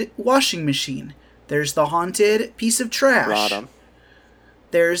haunted washing machine. There's the haunted piece of trash. Bottom.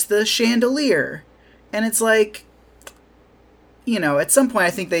 There's the chandelier. And it's like, at some point I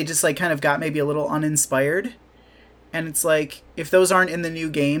think they just kind of got maybe a little uninspired. And it's like, if those aren't in the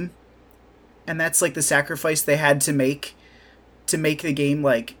new game, and that's the sacrifice they had to make the game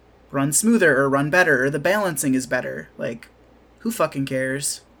run smoother or run better or the balancing is better, who fucking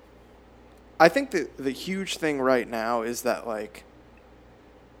cares? I think the huge thing right now is that,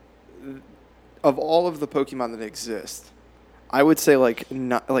 of all of the Pokemon that exist, I would say,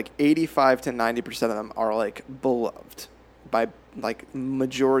 85 to 90% of them are, beloved by,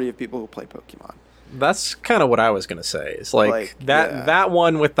 majority of people who play Pokemon. That's kind of what I was going to say. It's that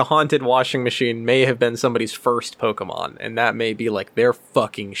one with the haunted washing machine may have been somebody's first Pokemon, and that may be, their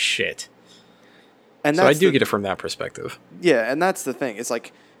fucking shit. And so I do get it from that perspective. Yeah, and that's the thing. It's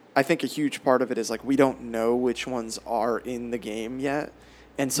I think a huge part of it is we don't know which ones are in the game yet.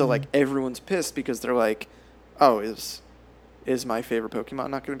 And so everyone's pissed because they're oh, is my favorite Pokemon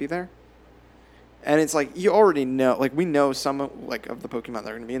not going to be there? And it's you already know, we know some of the Pokemon that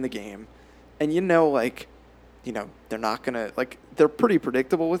are going to be in the game. And they're not going to, they're pretty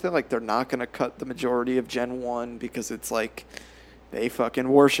predictable with it. They're not going to cut the majority of Gen 1 because it's they fucking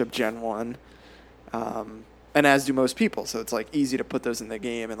worship Gen 1. And as do most people, so it's easy to put those in the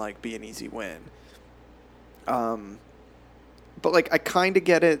game and be an easy win. But I kind of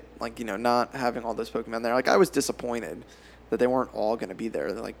get it, not having all those Pokemon there. I was disappointed that they weren't all going to be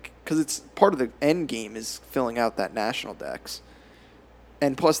there, because it's part of the end game is filling out that national dex.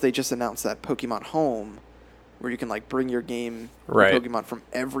 And plus, they just announced that Pokemon Home, where you can bring your game Pokemon from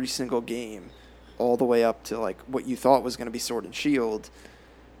every single game, all the way up to what you thought was going to be Sword and Shield.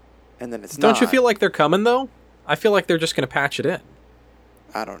 And then it's not. Don't you feel like they're coming, though? I feel like they're just going to patch it in.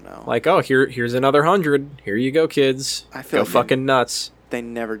 I don't know. Here's another 100. Here you go, kids. I feel fucking nuts. They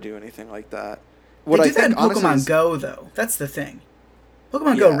never do anything like that. They do that in Pokemon Go, though. That's the thing.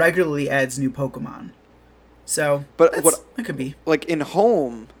 Pokemon Go regularly adds new Pokemon. So, that could be. In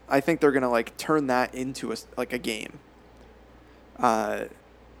Home, I think they're going to, turn that into a game. I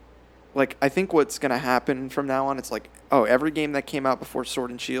think what's going to happen from now on, it's every game that came out before Sword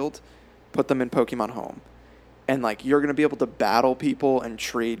and Shield, put them in Pokemon Home. And, you're going to be able to battle people and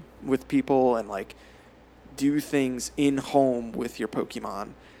trade with people and, do things in Home with your Pokemon.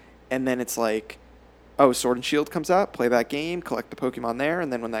 And then it's Sword and Shield comes out, play that game, collect the Pokemon there,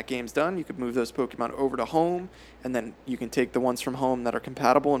 and then when that game's done, you could move those Pokemon over to Home, and then you can take the ones from Home that are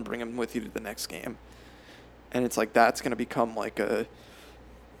compatible and bring them with you to the next game. And it's that's going to become the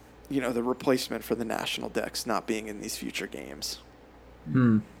replacement for the National Dex not being in these future games.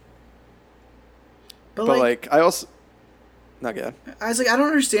 But I also... Not good. I was I don't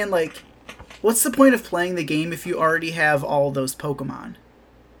understand, what's the point of playing the game if you already have all those Pokemon?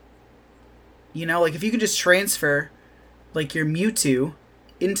 If you could just transfer, your Mewtwo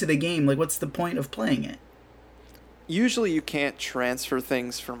into the game, what's the point of playing it? Usually you can't transfer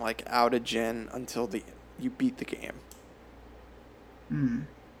things from, out of gen until you beat the game.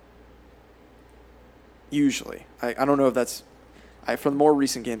 Usually. I don't know if that's... from the more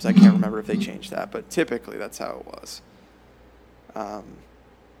recent games, I can't remember if they changed that, but typically that's how it was. I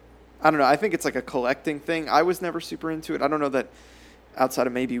don't know. I think it's a collecting thing. I was never super into it. I don't know that outside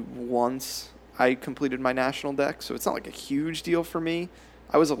of maybe once I completed my national deck, so it's not like a huge deal for me.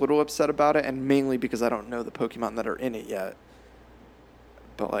 I was a little upset about it, and mainly because I don't know the Pokemon that are in it yet.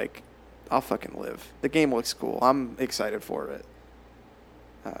 But, like, I'll fucking live. The game looks cool. I'm excited for it.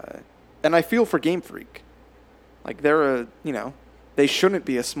 And I feel for Game Freak. Like, they shouldn't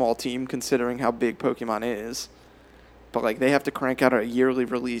be a small team considering how big Pokemon is. But, like, they have to crank out a yearly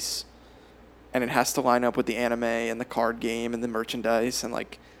release, and it has to line up with the anime and the card game and the merchandise, and,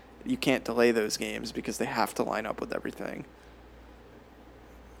 like, you can't delay those games because they have to line up with everything.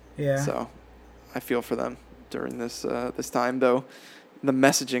 Yeah. So, I feel for them during this time, though. The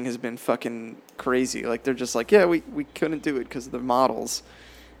messaging has been fucking crazy. Like, they're just like, yeah, we couldn't do it because of the models.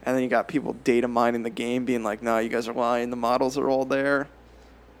 And then you got people data mining the game being like, no, you guys are lying. The models are all there.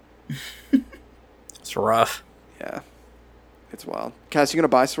 It's rough. Yeah. It's wild. Cass, you going to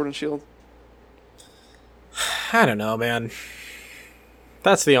buy Sword and Shield? I don't know, man.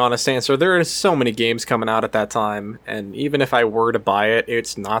 That's the honest answer. There are so many games coming out at that time, and even if I were to buy it,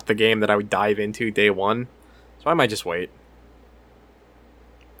 it's not the game that I would dive into day one. So I might just wait.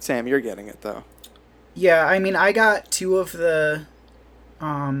 Sam, you're getting it, though. Yeah, I mean, I got 2 of the,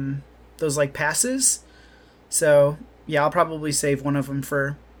 those, like, passes. So, yeah, I'll probably save one of them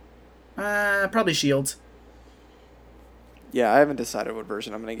for, probably Shield. Yeah, I haven't decided what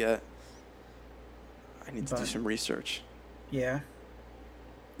version I'm going to get. I need to do some research. Yeah.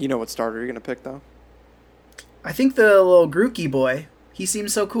 You know what starter you're going to pick, though? I think the little Grookey boy. He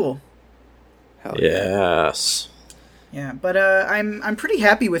seems so cool. Hell yeah. Yes. Yeah, but I'm pretty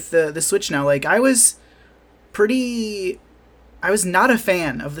happy with the Switch now. Like, I was not a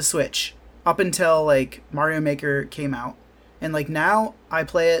fan of the Switch up until, like, Mario Maker came out. And, like, now I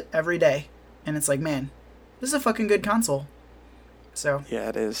play it every day. And it's like, man, this is a fucking good console. So, yeah,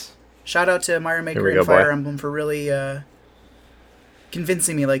 it is. Shout out to Mario Maker and Fire Emblem for really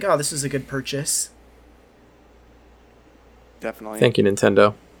convincing me, like, oh, this is a good purchase. Definitely. Thank you,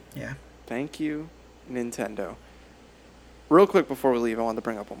 Nintendo. Yeah. Thank you, Nintendo. Real quick before we leave, I wanted to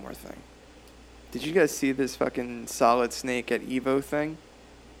bring up one more thing. Did you guys see this fucking Solid Snake at EVO thing?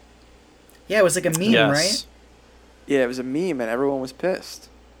 Yeah, it was like a meme, right? Yeah, it was a meme, and everyone was pissed.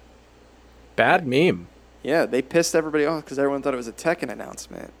 Bad meme. Yeah, they pissed everybody off because everyone thought it was a Tekken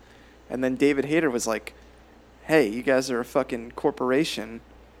announcement. And then David Hayter was like, hey, you guys are a fucking corporation.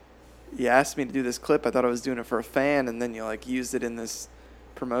 You asked me to do this clip. I thought I was doing it for a fan, and then you, like, used it in this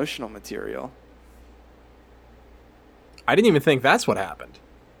promotional material. I didn't even think that's what happened.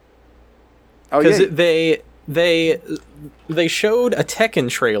 Oh, yeah. Because they showed a Tekken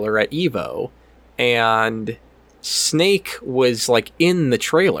trailer at EVO, and Snake was, like, in the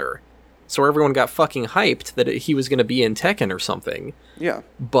trailer. So everyone got fucking hyped that he was going to be in Tekken or something. Yeah.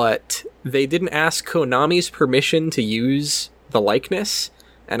 But they didn't ask Konami's permission to use the likeness,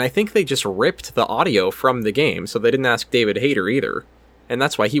 and I think they just ripped the audio from the game, so they didn't ask David Hayter either. And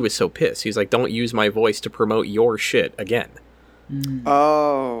that's why he was so pissed. He's like, don't use my voice to promote your shit again. Mm.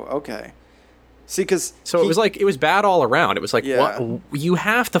 Oh, okay. See, because... So it was bad all around. It was like, yeah. What? You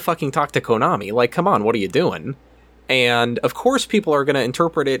have to fucking talk to Konami. Like, come on, what are you doing? And, of course, people are going to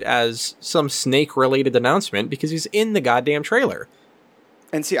interpret it as some Snake-related announcement because he's in the goddamn trailer.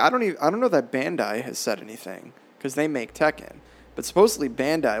 And see, I don't know that Bandai has said anything because they make Tekken. But supposedly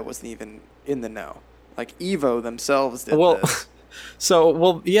Bandai wasn't even in the know. Like, EVO themselves did this.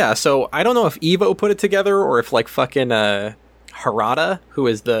 So I don't know if EVO put it together or if, like, fucking Harada, who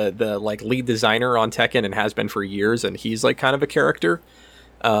is the like lead designer on Tekken and has been for years, and he's like kind of a character.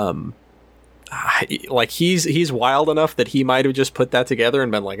 Like he's wild enough that he might have just put that together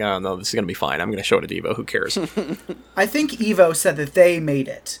and been like, oh no, this is gonna be fine. I'm gonna show it at EVO. Who cares? I think EVO said that they made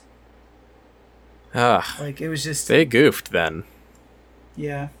it. Like it was just they goofed then.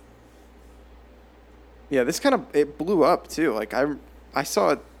 Yeah. Yeah, this it blew up too. Like I saw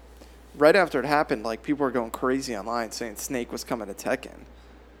it right after it happened. Like people were going crazy online saying Snake was coming to Tekken.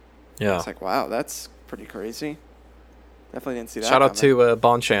 Yeah, it's like wow, that's pretty crazy. Definitely didn't see that. Shout out to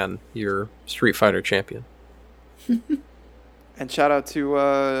Bonchan, your Street Fighter champion. And shout out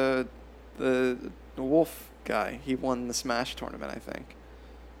to the Wolf guy. He won the Smash tournament, I think.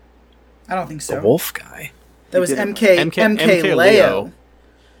 I don't think so. The Wolf guy. That was MK Leo.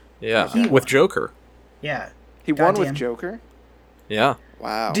 Yeah, with Joker. Yeah. He won with Joker? Yeah.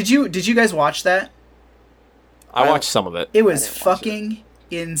 Wow. Did you guys watch that? I watched some of it. It was fucking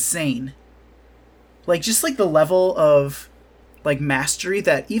insane. Like, just, like, the level of, like, mastery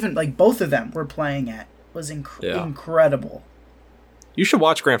that even, like, both of them were playing at was incredible. You should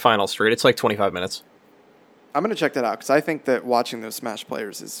watch Grand Final straight. It's, like, 25 minutes. I'm going to check that out, because I think that watching those Smash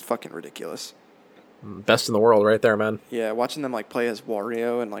players is fucking ridiculous. Best in the world right there, man. Yeah, watching them like play as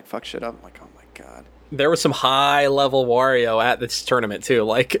Wario and like fuck shit up, I'm like, oh my god. There was some high level Wario at this tournament too.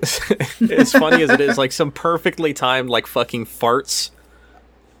 Like, as funny as it is, like some perfectly timed like fucking farts.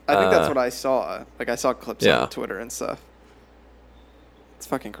 I think that's what I saw. Like I saw clips on Twitter and stuff. It's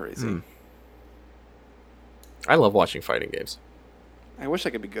fucking crazy. I love watching fighting games. I wish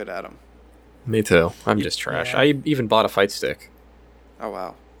I could be good at them. Me too. I'm just trash. Yeah. I even bought a fight stick. Oh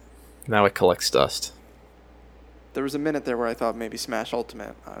wow. Now it collects dust. There was a minute there where I thought maybe Smash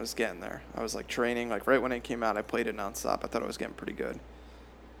Ultimate. I was getting there. I was like training. Like right when it came out, I played it nonstop. I thought I was getting pretty good.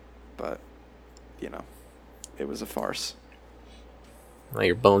 But, you know, it was a farce. Now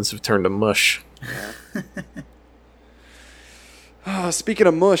your bones have turned to mush. Yeah. Speaking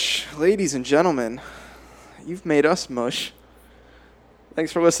of mush, ladies and gentlemen, you've made us mush.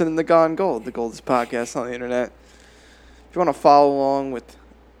 Thanks for listening to Gone Gold, the Goldest podcast on the internet. If you want to follow along with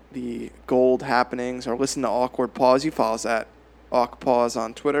the gold happenings or listen to Awkward Pause, you follow us at AwkPause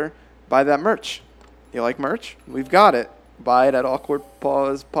on Twitter. Buy that merch. You like merch? We've got it. Buy it at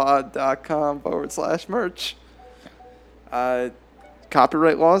awkwardpausepod.com/merch.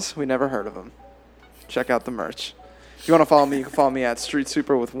 Copyright laws? We never heard of them. Check out the merch. If you want to follow me, you can follow me at Street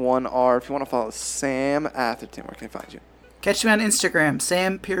Super with 1 R. If you want to follow Sam Atherton, where can I find you? Catch me on Instagram,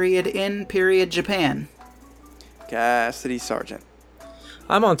 Sam.in.Japan. Cassidy Sargent.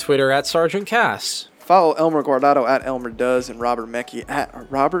 I'm on Twitter at Sergeant Cass. Follow Elmer Guardado at Elmer Does and Robert Mecki at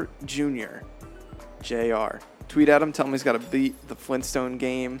Robert Jr. JR. Tweet at him, tell him he's got to beat the Flintstone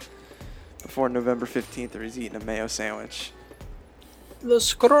game before November 15th or he's eating a mayo sandwich. The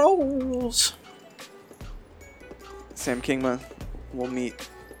Scrolls. Sam Kingma, we'll meet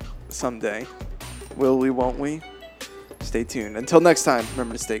someday. Will we, won't we? Stay tuned. Until next time,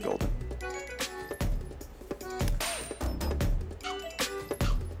 remember to stay golden.